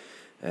of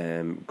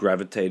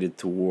gravitated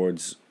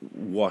towards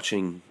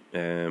watching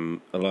a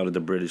lot of the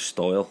British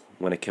style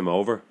when it came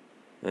over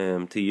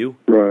to you.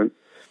 Right.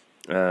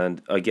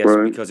 And I guess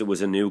because it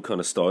was a new kind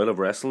of style of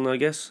wrestling, I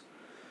guess.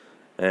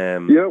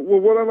 Yeah. Well,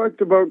 what I liked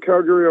about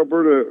Calgary,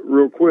 Alberta,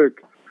 real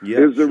quick,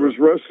 is there was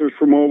wrestlers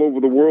from all over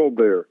the world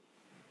there.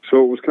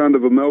 So it was kind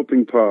of a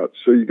melting pot.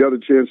 So you got a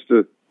chance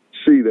to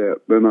see that,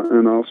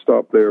 and I'll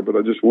stop there. But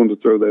I just wanted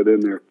to throw that in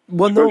there,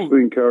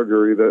 especially in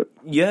Calgary.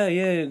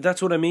 Yeah,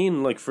 that's what I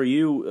mean. Like for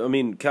you, I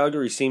mean,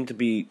 Calgary seemed to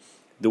be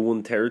the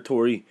one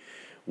territory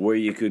where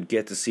you could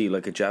get to see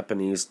like a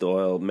Japanese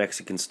style,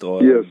 Mexican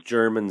style,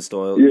 German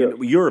style,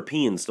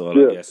 European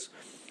style, I guess.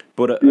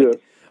 But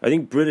I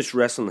think British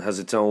wrestling has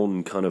its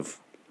own kind of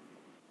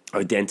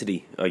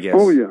identity, I guess.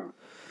 Oh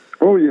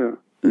yeah,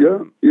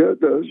 it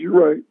does. You're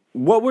right.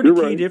 What were the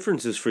key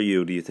differences for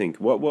you, do you think?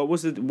 What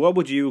was it? What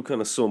would you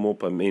kind of sum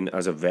up? I mean,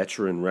 as a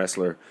veteran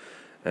wrestler,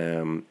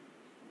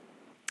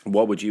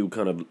 what would you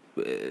kind of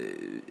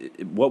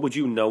what would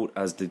you note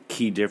as the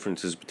key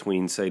differences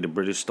between, say, the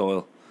British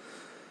style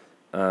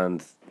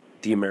and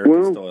the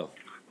American style?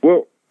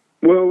 Well,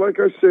 like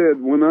I said,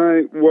 when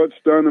I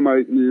watched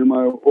Dynamite,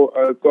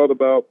 I thought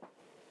about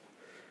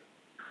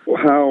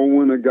how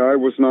when a guy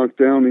was knocked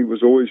down, he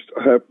was always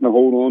having to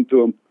hold on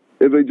to him.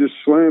 If they just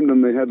slammed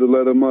him, they had to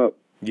let him up.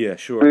 Yeah,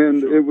 sure.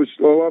 And it was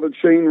a lot of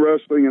chain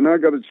wrestling, and I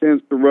got a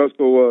chance to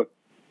wrestle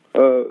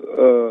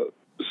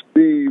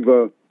Steve,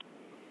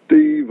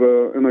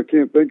 and I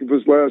can't think of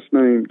his last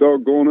name.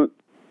 Doggone it,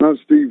 not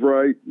Steve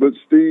Wright, but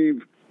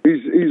Steve.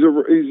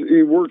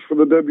 He works for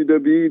the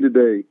WWE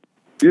today.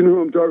 Do you know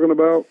who I'm talking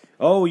about?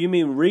 Oh, you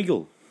mean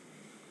Regal?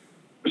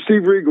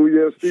 Steve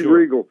Regal, Steve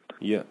Regal.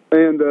 Yeah.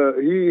 And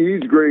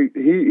he's great.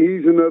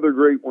 He's another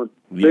great one.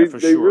 Yeah,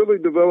 they really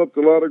developed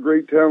a lot of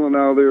great talent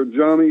out there.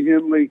 Johnny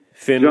Henley,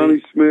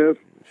 Johnny Smith,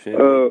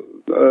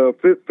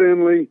 Fit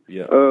Finley.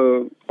 Yeah.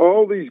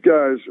 All these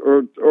guys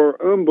are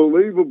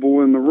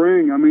unbelievable in the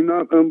ring. I mean,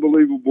 not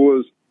unbelievable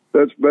as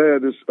that's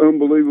bad. It's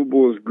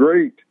unbelievable as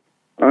great.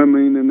 I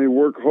mean, and they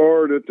work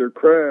hard at their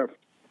craft,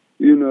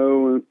 and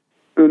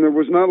there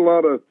was not a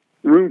lot of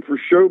room for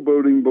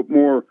showboating, but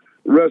more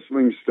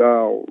wrestling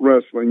style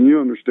wrestling. You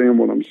understand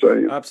what I'm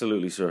saying?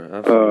 Absolutely, sir.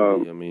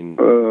 Absolutely. I mean,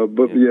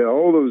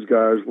 all those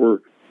guys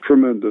were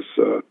tremendous.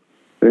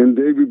 And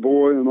Davey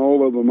Boy and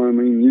all of them. I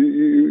mean,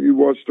 you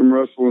watched them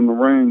wrestle in the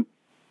ring,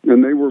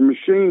 and they were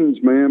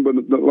machines, man. But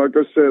like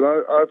I said,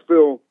 I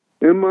feel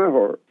in my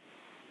heart,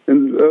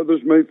 and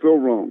others may feel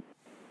wrong,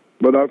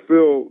 but I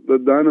feel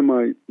that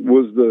Dynamite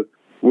was the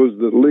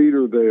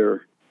leader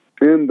there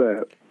in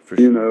that, for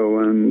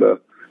sure. And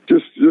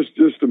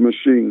just a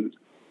machine.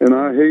 And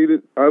I hate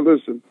it.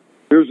 Listen,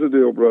 here's the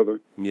deal,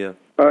 brother. Yeah.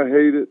 I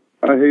hate it.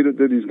 I hate it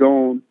that he's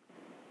gone.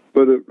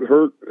 But it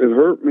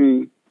hurt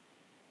me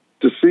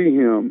to see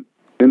him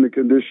in the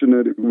condition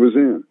that it was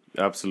in.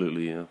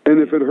 Absolutely, yeah.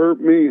 And if it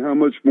hurt me, how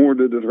much more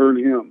did it hurt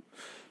him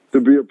to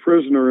be a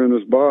prisoner in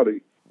his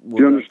body? Do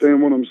you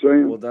understand what I'm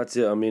saying? Well, that's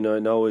it. I mean, I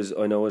know his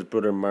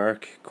brother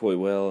Mark quite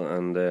well,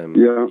 and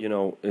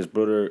his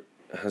brother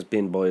has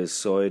been by his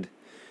side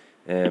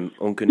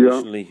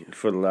unconditionally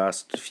for the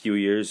last few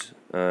years,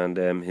 and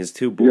his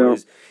two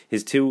boys,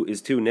 his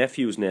two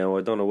nephews now.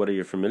 I don't know whether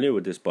you're familiar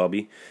with this,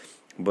 Bobby,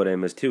 but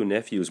his two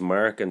nephews,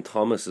 Mark and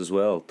Thomas, as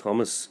well.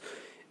 Thomas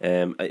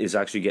is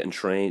actually getting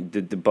trained.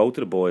 Both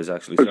of the boys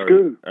actually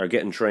are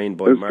getting trained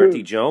by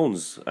Marty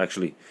Jones.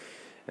 Actually,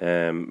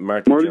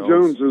 Marty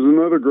Jones is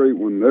another great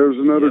one. There's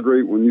another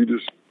great one.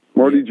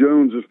 Marty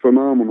Jones is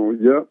phenomenal.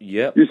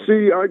 Yep. You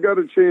see, I got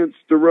a chance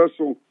to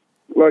wrestle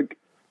like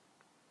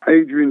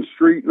Adrian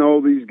Street and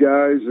all these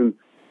guys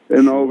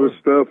and all this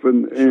stuff,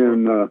 and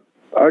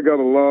I got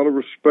a lot of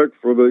respect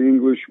for the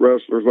English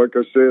wrestlers. Like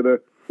I said,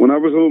 when I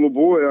was a little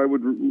boy, I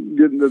would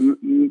get into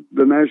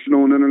the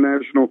national and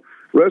international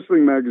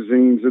wrestling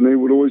magazines, and they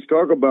would always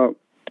talk about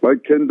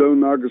like Kendo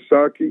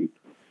Nagasaki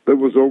that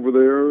was over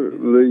there,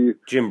 the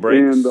Jim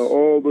Breaks, and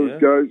all those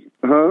guys,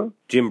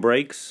 Jim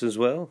Breaks as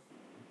well.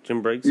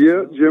 Jim Breaks.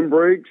 Jim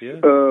Breaks.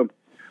 Yeah.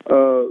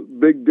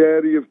 Big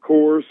Daddy, of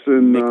course,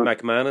 and Mick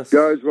McManus,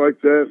 guys like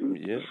that.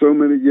 So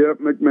many.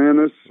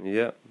 McManus.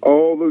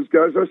 All those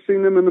guys. I've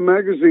seen them in the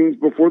magazines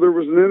before there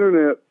was an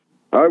internet.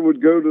 I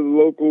would go to the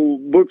local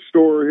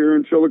bookstore here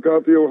in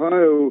Chillicothe,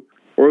 Ohio,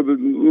 or the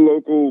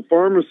local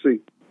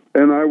pharmacy,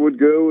 and I would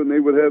go, and they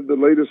would have the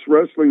latest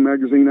wrestling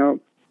magazine out,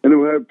 and it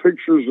would have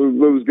pictures of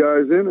those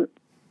guys in it.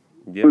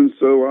 And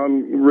so I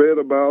read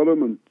about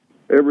them and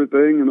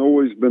everything, and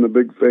always been a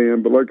big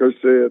fan. But like I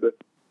said,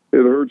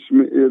 it hurts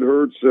me. It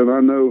hurts, and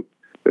I know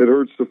it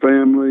hurts the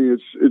family.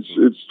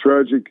 It's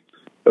tragic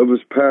of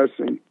his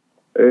passing,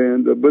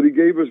 and but he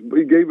gave us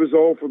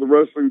all for the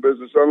wrestling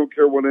business. I don't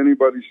care what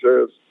anybody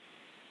says,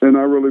 and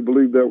I really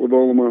believe that with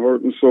all of my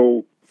heart and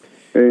soul.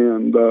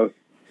 And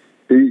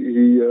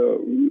he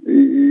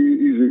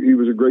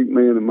was a great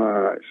man in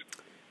my eyes.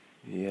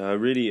 Yeah, I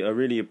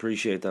really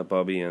appreciate that,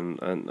 Bobby, and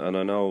I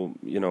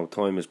know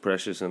time is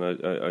precious, and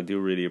I do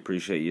really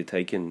appreciate you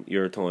taking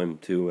your time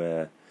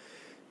to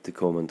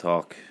come and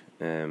talk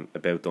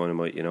about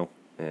Dynamite.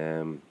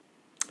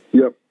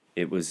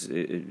 It was.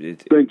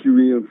 Thank you,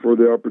 Ian, for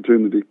the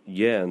opportunity.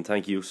 Yeah, and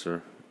thank you,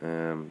 sir.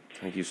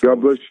 Thank you so much.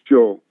 God bless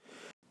you all.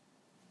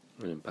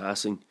 And in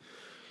passing,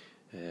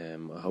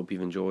 I hope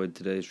you've enjoyed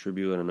today's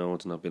tribute. I know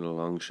it's not been a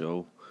long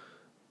show,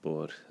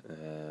 but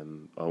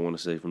I want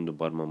to say from the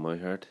bottom of my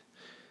heart,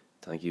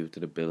 thank you to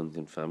the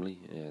Billington family.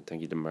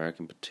 Thank you to Mark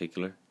in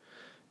particular.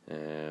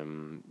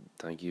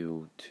 Thank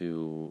you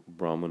to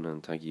Brahman,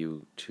 and thank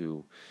you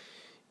to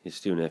his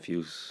two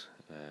nephews,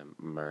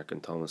 Mark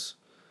and Thomas,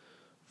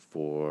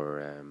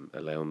 for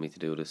allowing me to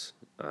do this.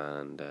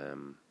 And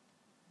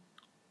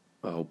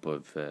I hope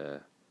I've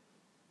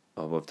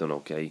done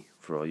okay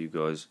for all you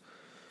guys.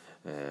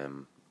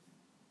 I'm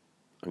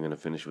going to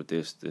finish with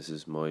this. This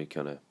is my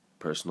kind of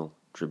personal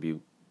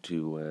tribute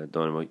to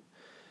Dynamite.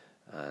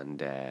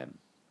 And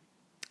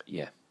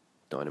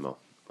Dynamo,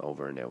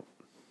 over and out.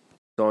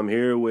 So I'm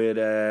here with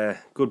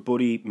good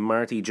buddy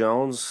Marty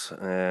Jones.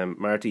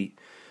 Marty,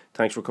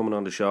 thanks for coming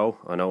on the show.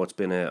 I know it's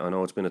been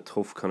a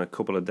tough kind of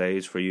couple of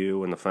days for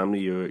you and the family.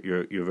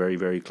 You're very,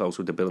 very close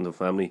with the Billington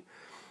family.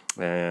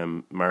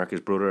 Mark, his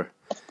brother,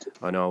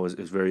 I know is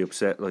very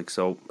upset.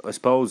 So I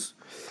suppose,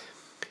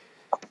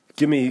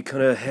 give me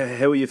kind of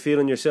how are you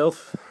feeling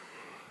yourself?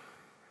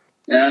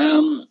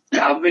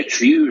 I've mixed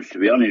views, to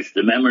be honest.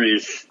 The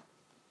memories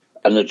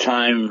and the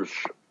times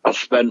I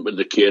spent with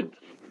the kid.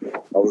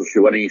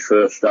 Obviously, when he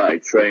first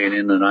started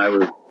training, and I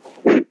was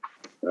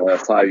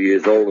 5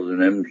 years older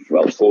than him,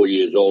 well, 4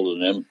 years older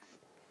than him.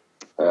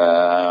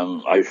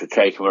 I used to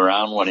take him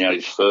around when he had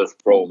his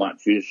first pro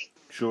matches.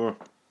 Sure.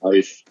 I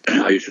used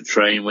to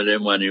train with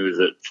him when he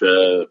was at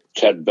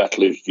Ted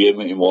Betley's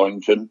gym in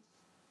Warrington,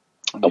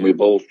 and we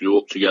both grew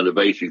up together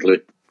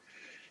basically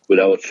with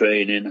our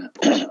training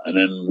and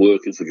then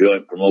working for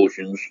joint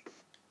promotions.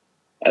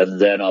 And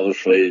then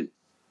obviously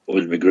it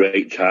was my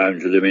great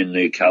times with him in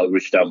the Calgary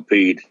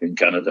Stampede in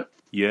Canada.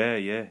 Yeah.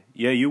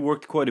 You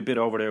worked quite a bit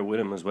over there with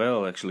him as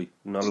well, actually.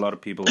 Not a lot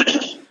of people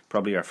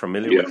probably are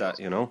familiar with that,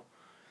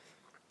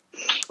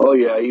 Oh,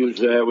 yeah, he was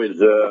there with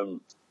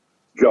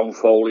John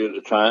Foley at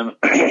the time.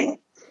 And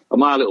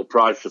my little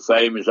prize to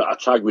fame is that I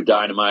tagged with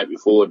Dynamite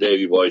before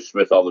Davey Boy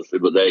Smith, obviously,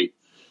 but they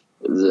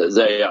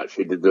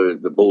actually did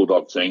the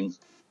Bulldog thing.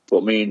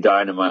 But me and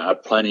Dynamite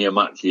had plenty of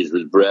matches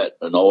with Brett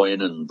and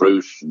Owen and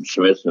Bruce and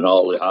Smith and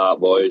all the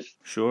Hart boys.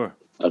 Sure.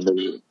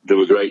 And they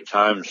were great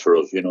times for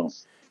us,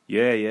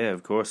 Yeah,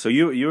 of course. So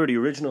you were the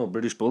original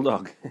British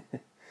Bulldog.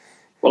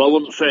 Well, I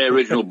wouldn't say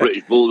original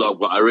British Bulldog,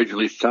 but I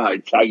originally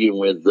started tagging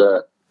with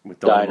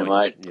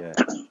Dynamite. Yeah.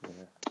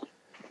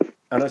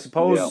 And I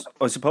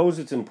suppose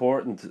it's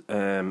important,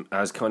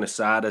 as kind of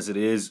sad as it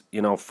is,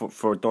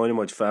 for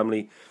Dynamite's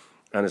family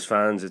and his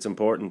fans, it's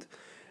important.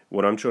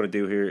 What I'm trying to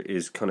do here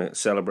is kind of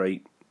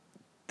celebrate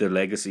the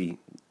legacy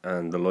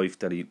and the life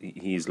that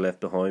he's left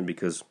behind,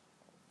 because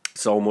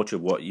so much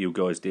of what you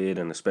guys did,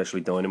 and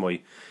especially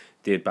Dynamite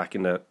did back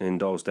in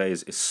those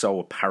days, is so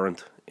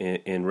apparent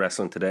in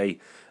wrestling today,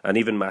 and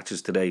even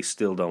matches today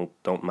still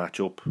don't match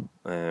up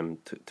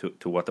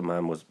to what the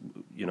man was,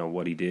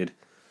 what he did.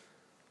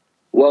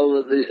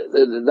 Well,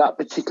 that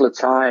particular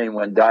time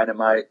when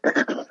Dynamite,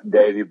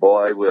 Davey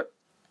Boy were,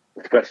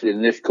 especially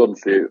in this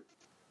country,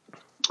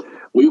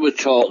 we were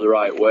taught the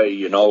right way.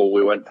 You know,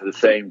 we went to the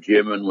same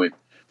gym and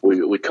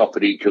we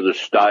copied each other's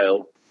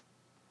style.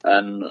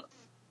 And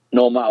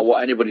no matter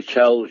what anybody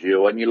tells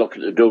you, when you look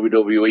at the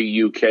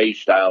WWE UK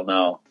style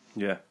now,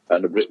 Yeah.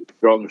 and the British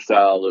Strong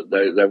style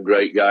that them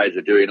great guys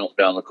are doing up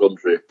down the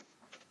country,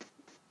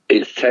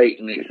 it's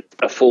taken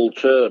a full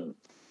turn.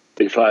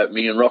 It's like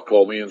me and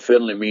Rocco, me and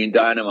Finlay, me and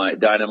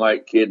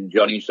Dynamite Kid, and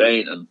Johnny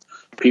Saint, and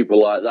people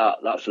like that.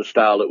 That's the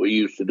style that we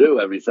used to do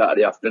every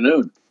Saturday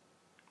afternoon.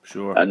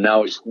 Sure. And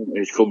now it's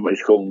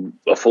come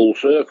a full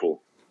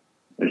circle.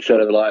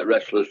 Instead of like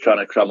wrestlers trying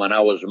to cram an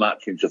hour's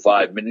match into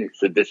 5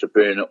 minutes and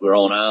disappearing up their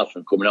own arse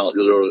and coming out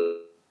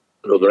the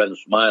other end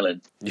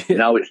smiling,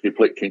 now it's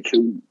depicting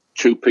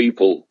two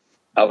people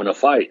having a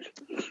fight.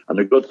 And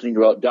the good thing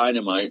about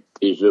Dynamite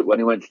is that when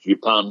he went to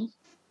Japan,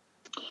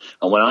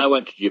 and when I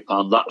went to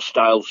Japan, that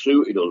style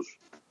suited us,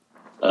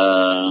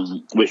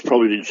 which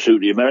probably didn't suit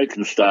the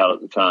American style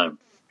at the time.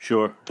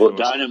 Sure. But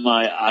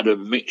Dynamite had a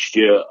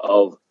mixture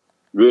of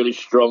really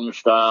strong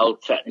style,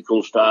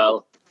 technical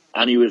style,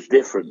 and he was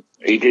different.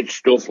 He did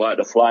stuff like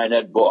the flying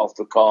headbutt off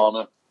the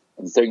corner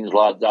and things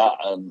like that,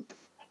 and,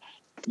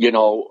 you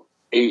know,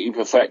 he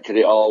perfected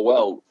it all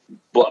well.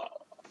 But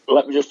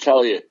let me just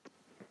tell you,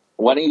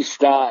 when he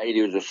started,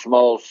 he was a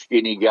small,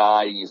 skinny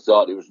guy, and you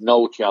thought there was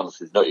no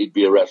chances that he'd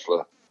be a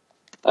wrestler.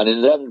 And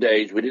in them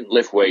days, we didn't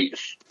lift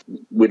weights.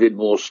 We did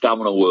more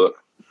stamina work.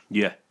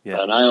 Yeah.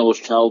 And I always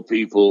tell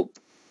people,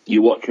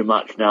 you watch a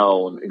match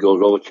now and it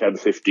goes over 10,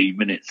 15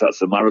 minutes, that's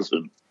a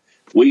marathon.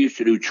 We used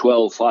to do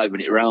 12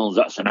 5-minute rounds,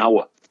 that's an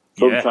hour.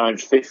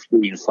 Sometimes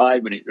 15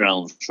 5-minute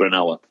rounds for an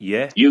hour.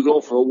 Yeah. You go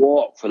for a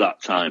walk for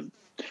that time.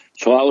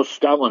 So our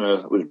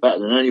stamina was better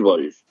than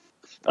anybody's.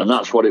 And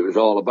that's what it was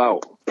all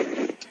about.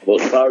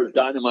 But as far as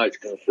Dynamite's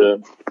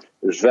concerned,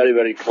 he was a very,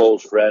 very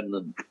close friend.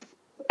 And,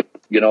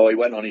 you know, he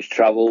went on his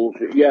travels.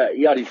 Yeah,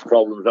 he had his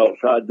problems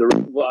outside the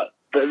ring, but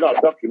they're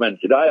not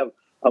documented.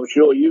 I'm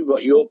sure you've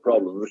got your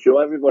problems. I'm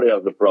sure everybody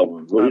has the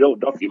problems, but you don't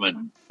document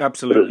them.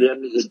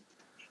 Absolutely.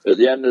 But at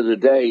the end of the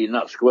day, in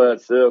that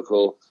squared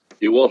circle,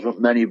 there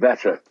wasn't many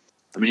better.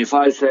 I mean, if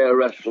I say a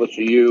wrestler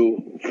to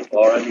you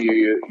or any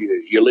of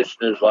your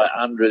listeners like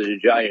Andre the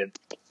Giant,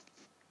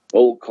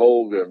 Hulk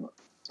Hogan,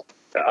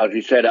 as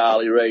you said,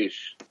 Harley Race,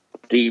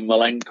 Dean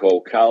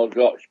Malenko, Carl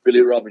Gotch,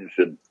 Billy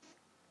Robinson,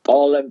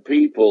 all them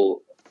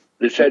people,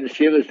 they send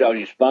shivers down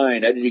your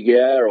spine, Eddie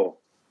Guerrero.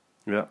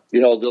 Yeah.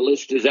 You know, the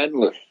list is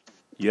endless.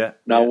 Yeah.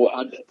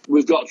 Now,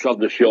 we've got to have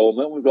the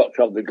showman, we've got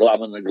to have the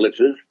glam and the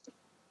glitters,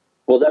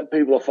 but then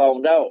people are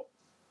found out.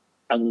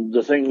 And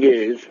the thing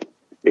is,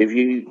 if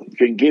you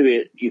can give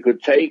it, you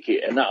could take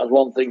it. And that was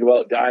one thing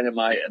about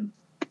Dynamite and,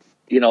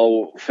 you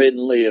know,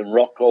 Finlay and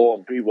Rocco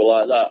and people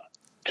like that.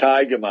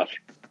 Tiger Mask.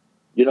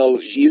 You know,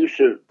 you used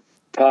to,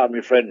 pardon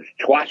me, friends,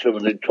 twat them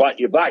and then twat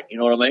you back, you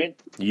know what I mean?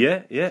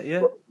 Yeah.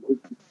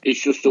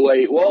 It's just the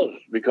way it was,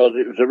 because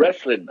it was a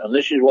wrestling. And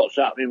this is what's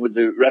happening with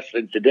the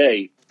wrestling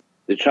today.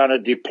 They're trying to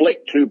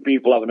depict two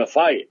people having a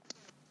fight.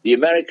 The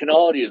American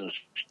audience,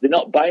 they're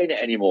not buying it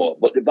anymore,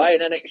 but they're buying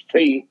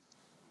NXT.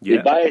 Yeah.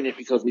 They're buying it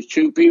because there's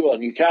two people,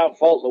 and you can't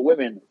fault the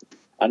women.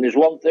 And there's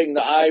one thing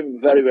that I'm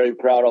very, very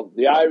proud of.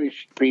 The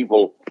Irish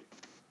people,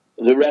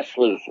 the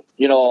wrestlers,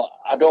 you know,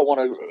 I don't want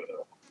to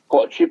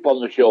put a chip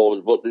on the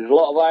shoulders, but there's a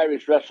lot of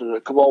Irish wrestlers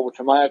that come over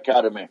to my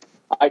academy.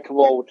 I come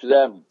over to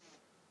them.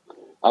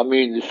 I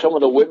mean, there's some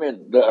of the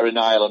women that are in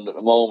Ireland at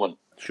the moment.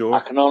 Sure. I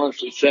can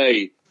honestly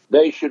say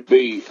they should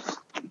be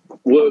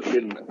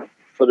working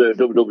for the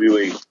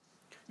WWE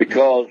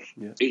because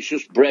it's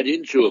just bred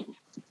into them.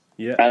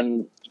 Yeah.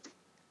 And,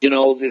 you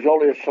know, there's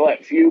only a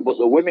select few, but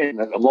the women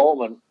at the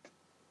moment,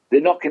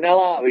 they're knocking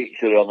hell out of each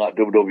other on that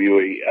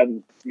WWE.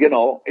 And, you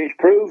know, it's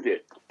proved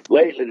it.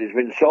 Lately, there's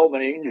been so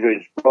many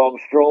injuries from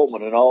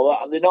Strowman and all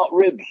that, and they're not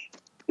ribs.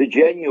 They're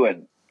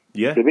genuine.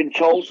 Yeah. They've been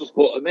told to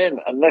put them in,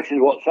 and this is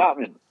what's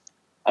happening.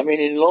 I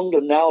mean, in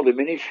London now, the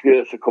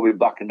miniskirts are coming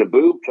back into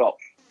boob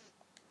tops.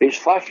 It's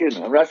fashion,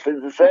 and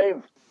wrestling's the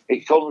same.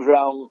 It comes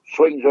around,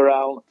 swings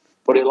around,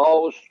 but it'll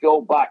always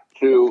go back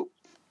to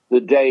the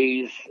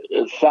days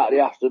of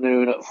Saturday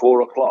afternoon at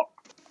 4 o'clock.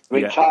 I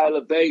mean,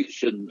 Tyler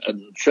Bates and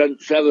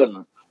Trent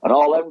Seven and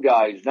all them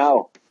guys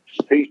now,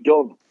 Pete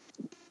Dunne.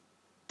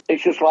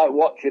 It's just like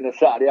watching a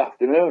Saturday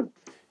afternoon.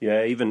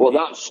 Yeah, even. But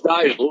that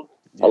style,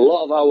 a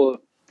lot of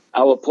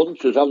our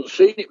punters haven't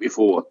seen it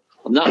before,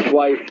 and that's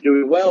why it's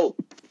doing well.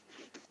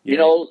 You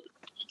know,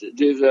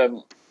 there's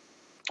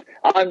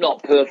I'm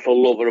not a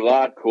personal lover of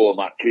hardcore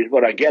matches,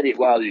 but I get it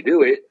while they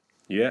do it.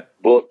 Yeah.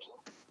 But,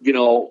 you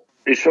know,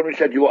 if somebody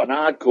said you want an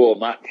hardcore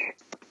match,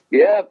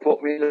 yeah,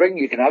 put me in the ring.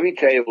 You can have your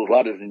tables,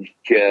 ladders and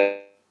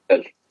chairs.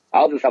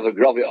 I'll just have a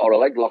grommet or a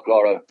leg lock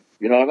or a,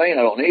 you know what I mean?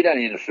 I don't need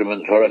any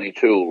instruments or any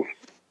tools.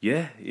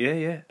 Yeah.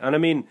 And I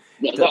mean...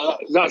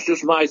 That's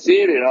just my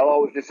theory, and I'll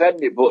always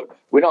defend it, but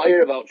we're not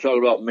here about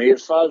talking about me.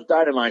 As far as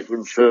Dynamite's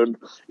concerned,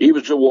 he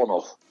was a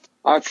one-off.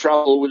 I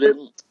travelled with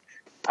him.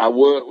 I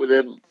worked with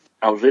him.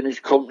 I was in his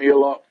company a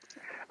lot.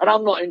 And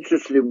I'm not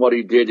interested in what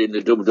he did in the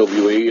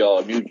WWE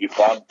or New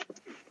Japan.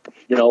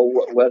 You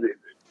know, whether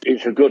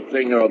it's a good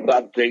thing or a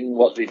bad thing,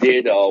 what they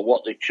did or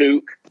what they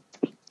took.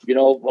 You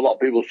know, a lot of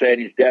people saying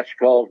his death's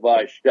caused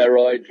by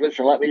steroids.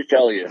 Listen, let me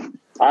tell you,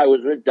 I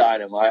was with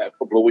Dynamite a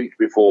couple of weeks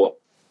before,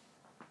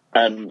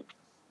 and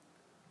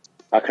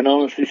I can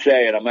honestly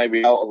say, and I may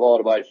be out of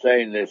order by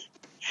saying this,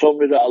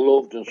 somebody that I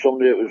loved and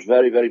somebody that was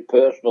very, very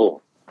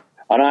personal.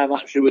 And I'm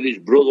actually with his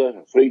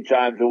brother 3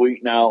 times a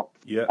week now,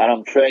 and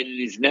I'm training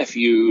his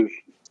nephews.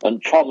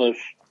 And Thomas,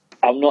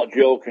 I'm not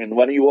joking,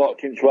 when he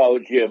walked into our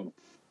gym,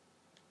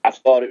 I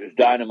thought it was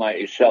Dynamite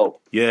himself.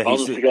 Yeah,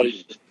 honestly got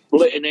his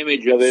splitting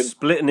image of him.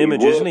 Splitting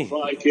image, isn't he?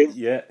 Like him.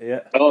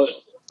 Yeah. Oh,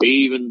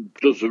 he even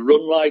does a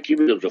run like him.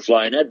 He does a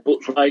flying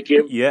headbutt like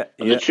him.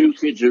 And the 2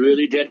 kids are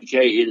really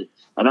dedicated.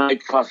 And I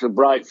class a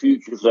bright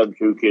future for them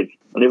 2 kids.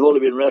 And they've only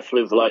been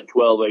wrestling for like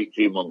 12,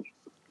 18 months.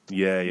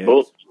 Yeah.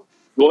 But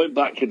going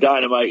back to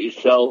Dynamite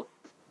himself,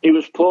 he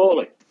was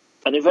poorly.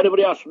 And if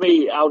anybody asks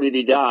me, how did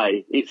he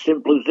die? It's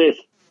simple as this.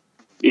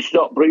 He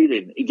stopped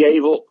breathing. He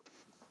gave up.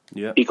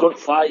 Yeah. He couldn't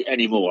fight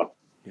anymore.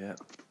 Yeah.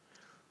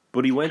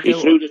 But he went He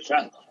out. threw the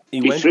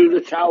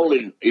towel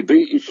in. He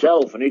beat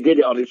himself, and he did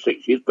it on his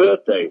 60th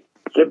birthday.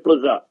 Simple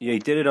as that. Yeah, he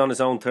did it on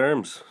his own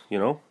terms, you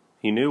know.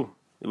 He knew.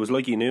 It was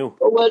like he knew.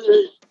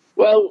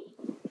 Well,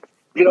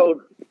 you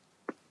know,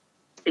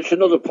 it's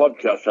another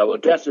podcast.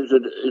 But death is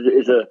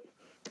a,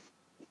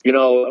 you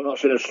know, I'm not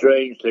saying a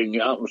strange thing.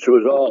 It happens to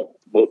us all.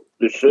 But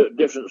there's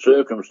different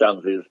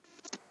circumstances.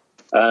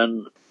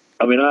 And,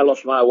 I mean, I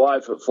lost my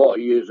wife at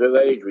 40 years of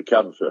age with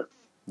cancer.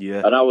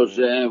 Yeah. And I was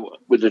there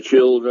with the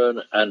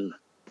children, and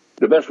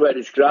the best way to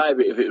describe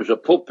it, if it was a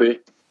puppy,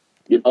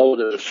 you know,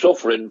 that was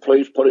suffering,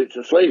 please put it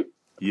to sleep.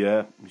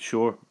 Yeah,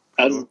 sure.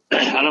 And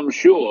I'm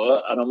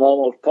sure, and I'm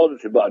almost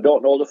positive, but I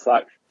don't know the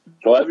facts.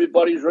 So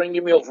everybody's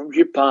ringing me up from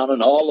Japan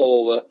and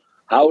all over.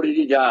 How did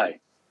he die?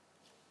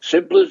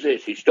 Simple as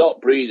this. He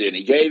stopped breathing.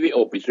 He gave it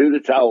up. He threw the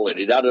towel in.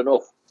 He'd had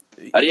enough.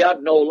 And he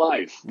had no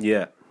life.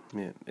 Yeah.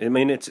 I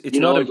mean, it's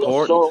not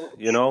important,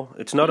 you know.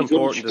 It's not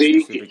important,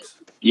 the specifics.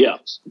 Yeah,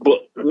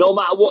 but no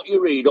matter what you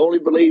read, only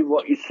believe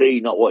what you see,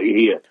 not what you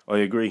hear. I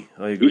agree.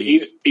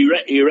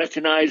 He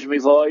recognised my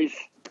voice.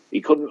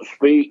 He couldn't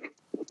speak,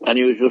 and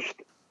he was just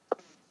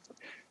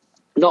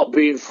not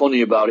being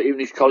funny about it. Even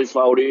his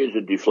cauliflower ears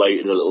had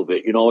deflated a little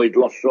bit. You know, he'd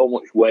lost so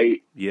much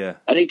weight. Yeah.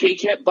 And he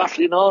kept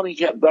battling on.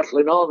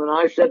 And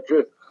I said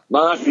to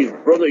Mark, his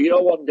brother, you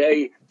know, one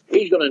day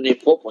he's going to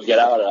nip up and get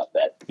out of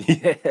that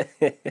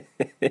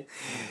bed.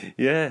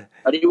 Yeah.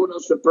 And he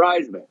wouldn't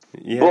surprise me.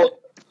 Yeah. But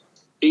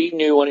he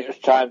knew when it was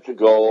time to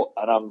go,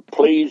 and I'm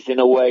pleased in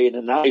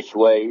a nice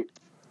way,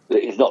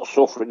 that he's not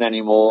suffering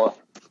anymore.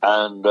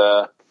 And,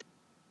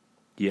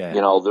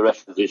 you know, the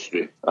rest is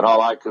history. And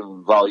all I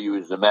can value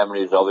is the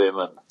memories of him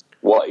and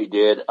what he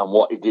did and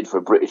what he did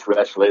for British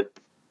wrestling.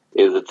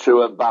 He was a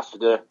true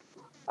ambassador.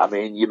 I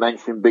mean, you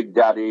mentioned Big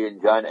Daddy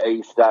and Giant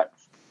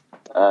A-Stacks,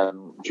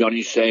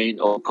 Johnny Saint,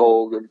 Hulk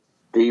Hogan,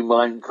 Dean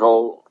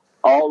Malenko,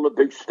 all the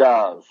big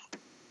stars.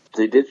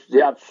 They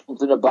had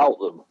something about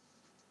them.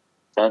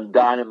 And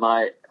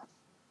Dynamite,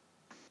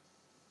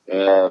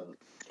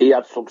 he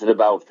had something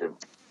about him.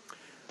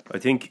 I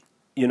think,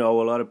 you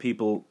know, a lot of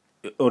people,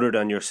 other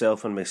than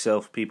yourself and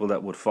myself, people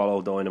that would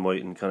follow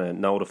Dynamite and kind of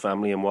know the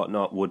family and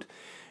whatnot would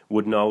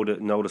know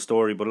the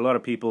story. But a lot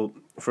of people,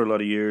 for a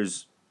lot of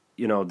years,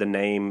 you know, the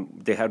name,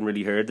 they hadn't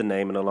really heard the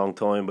name in a long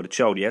time. But it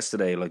showed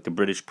yesterday, like the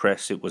British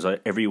press, it was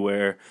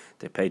everywhere.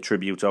 They paid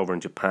tributes over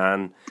in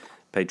Japan,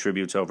 paid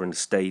tributes over in the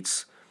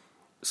States.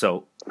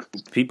 So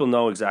people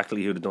know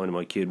exactly who the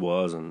Dynamite Kid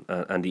was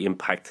and the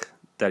impact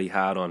that he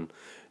had on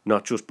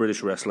not just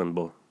British wrestling,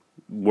 but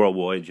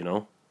worldwide, you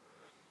know.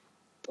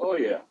 Oh,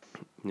 yeah.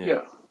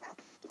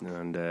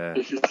 And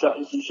it's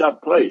a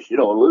sad place, you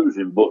know,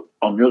 losing. But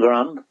on the other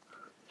hand,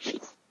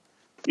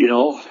 you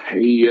know,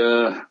 he.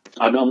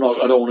 I don't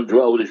want to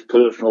dwell with his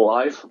personal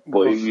life,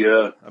 but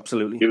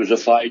absolutely, he was a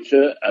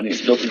fighter, and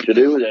it's nothing to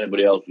do with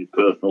anybody else's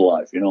personal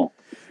life, you know.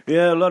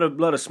 Yeah, a lot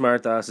of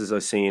smart asses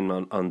I've seen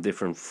on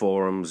different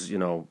forums, you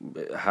know,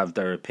 have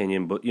their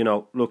opinion. But, you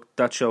know, look,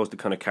 that shows the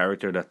kind of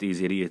character that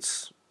these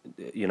idiots,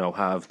 you know,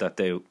 have, that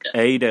they'll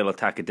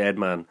attack a dead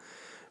man,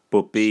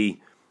 but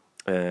B,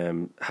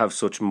 have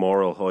such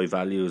moral high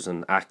values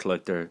and act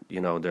like they're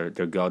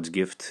God's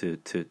gift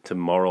to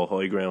moral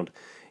high ground.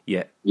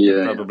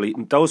 Probably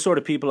those sort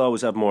of people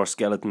always have more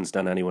skeletons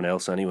than anyone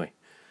else anyway,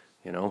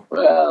 you know.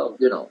 Well,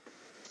 you know,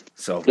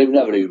 so they've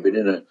never even been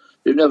in it.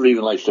 They've never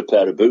even laced a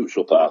pair of boots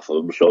up, half of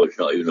them, so it's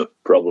not even a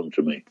problem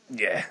to me.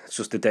 Yeah, it's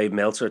just the Dave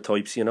Meltzer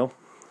types, you know.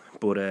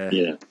 But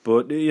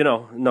but you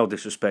know, no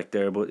disrespect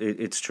there, but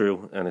it's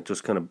true, and it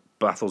just kind of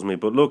baffles me.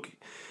 But look,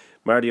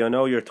 Marty, I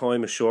know your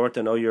time is short.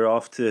 I know you're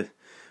off to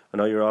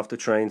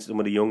train some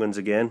of the young ones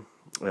again.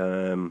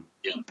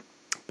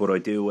 But I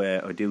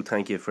do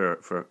thank you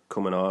for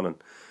coming on and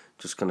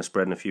just kind of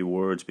spreading a few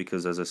words,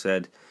 because, as I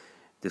said,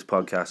 this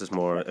podcast is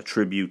more a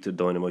tribute to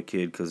Dynamite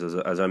Kid, because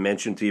as I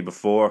mentioned to you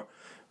before,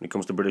 when it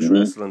comes to British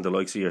wrestling, the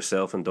likes of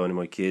yourself and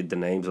Dynamite Kid, the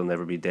names will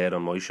never be dead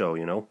on my show,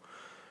 you know.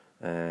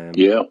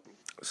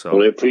 So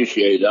well, I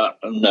appreciate that,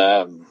 and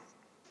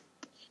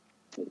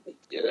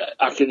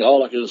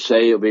all I can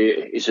say will be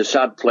it's a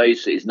sad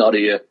place that he's not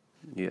here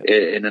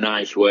in a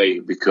nice way,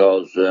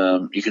 because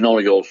you can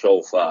only go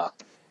so far.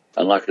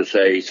 And like I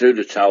say, he threw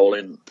the towel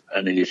in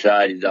and he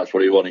decided that's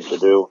what he wanted to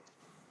do.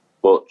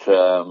 But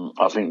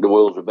I think the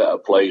world's a better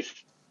place.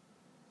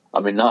 I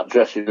mean, that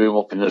dressing room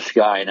up in the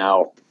sky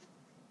now.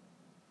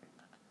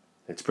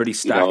 it's pretty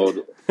stacked.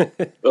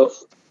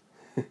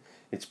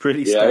 It's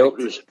pretty yeah,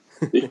 stacked.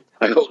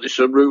 I hope there's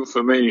some room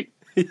for me.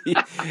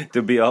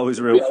 There'll be always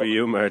room for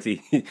you,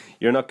 Marty.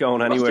 You're not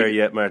going anywhere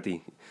yet,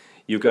 Marty.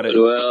 You got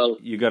to. Well,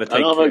 you got to take.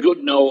 And on a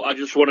good note, I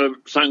just want to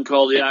thank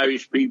all the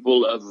Irish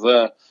people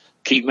of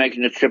keep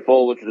making the trip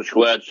over to the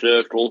squared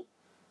circle,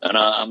 and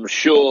I'm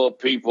sure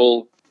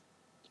people.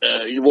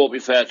 It won't be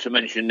fair to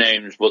mention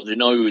names, but they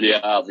know who they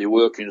are. They're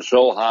working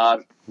so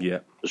hard. Yeah.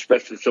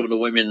 Especially some of the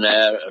women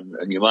there,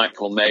 and your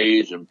Michael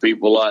Mays and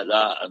people like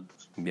that, and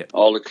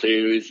all the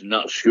Clearys in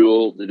that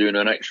school. They're doing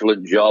an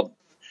excellent job,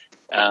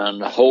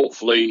 and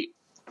hopefully,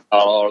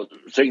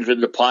 things in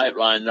the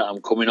pipeline that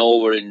I'm coming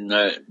over in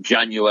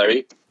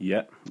January.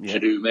 To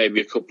do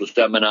maybe a couple of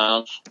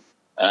seminars,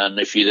 and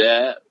if you're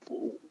there,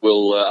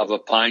 we'll have a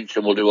pint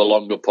and we'll do a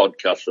longer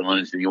podcast on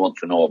anything you want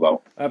to know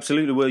about.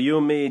 Absolutely. Well, you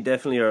and me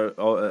definitely are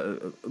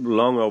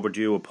long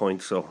overdue a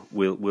point, so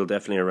we'll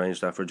definitely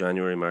arrange that for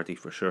January, Marty,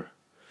 for sure.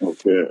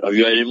 Okay. Have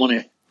you got any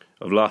money?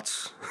 Of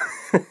lots.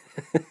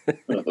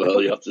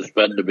 Well, you have to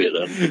spend a bit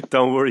then.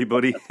 Don't worry,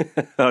 buddy.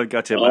 I'll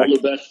get you All back. the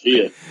best to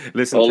you.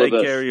 Listen, all take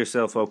care of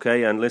yourself,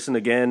 okay? And listen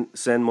again,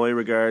 send my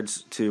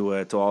regards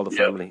to all the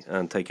family,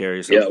 and take care of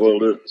yourself. Yeah, will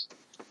do.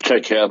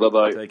 Take care,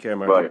 bye-bye. Take care,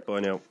 Marty. Bye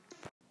now.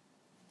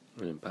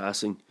 And in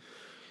passing,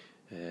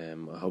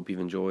 I hope you've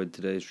enjoyed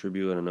today's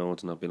tribute, and I know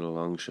it's not been a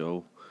long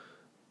show,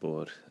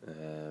 but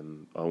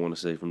I want to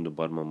say from the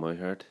bottom of my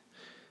heart,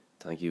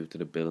 thank you to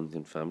the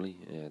Billington family.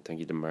 Thank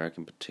you to Mark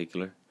in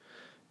particular.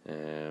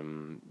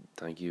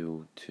 Thank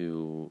you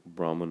to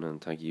Brahman, and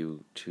thank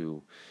you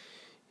to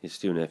his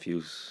two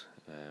nephews,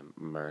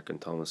 Mark and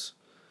Thomas,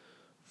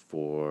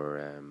 for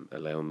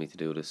allowing me to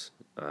do this.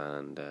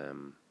 And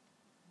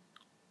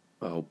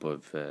I hope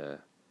I've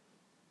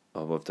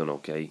done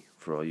okay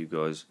for all you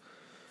guys.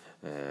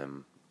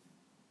 I'm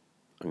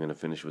going to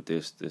finish with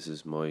this. This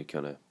is my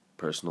kind of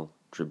personal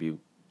tribute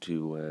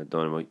to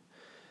Dynamite.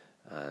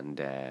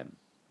 And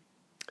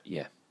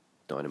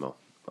Dynamo,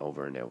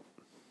 over and out.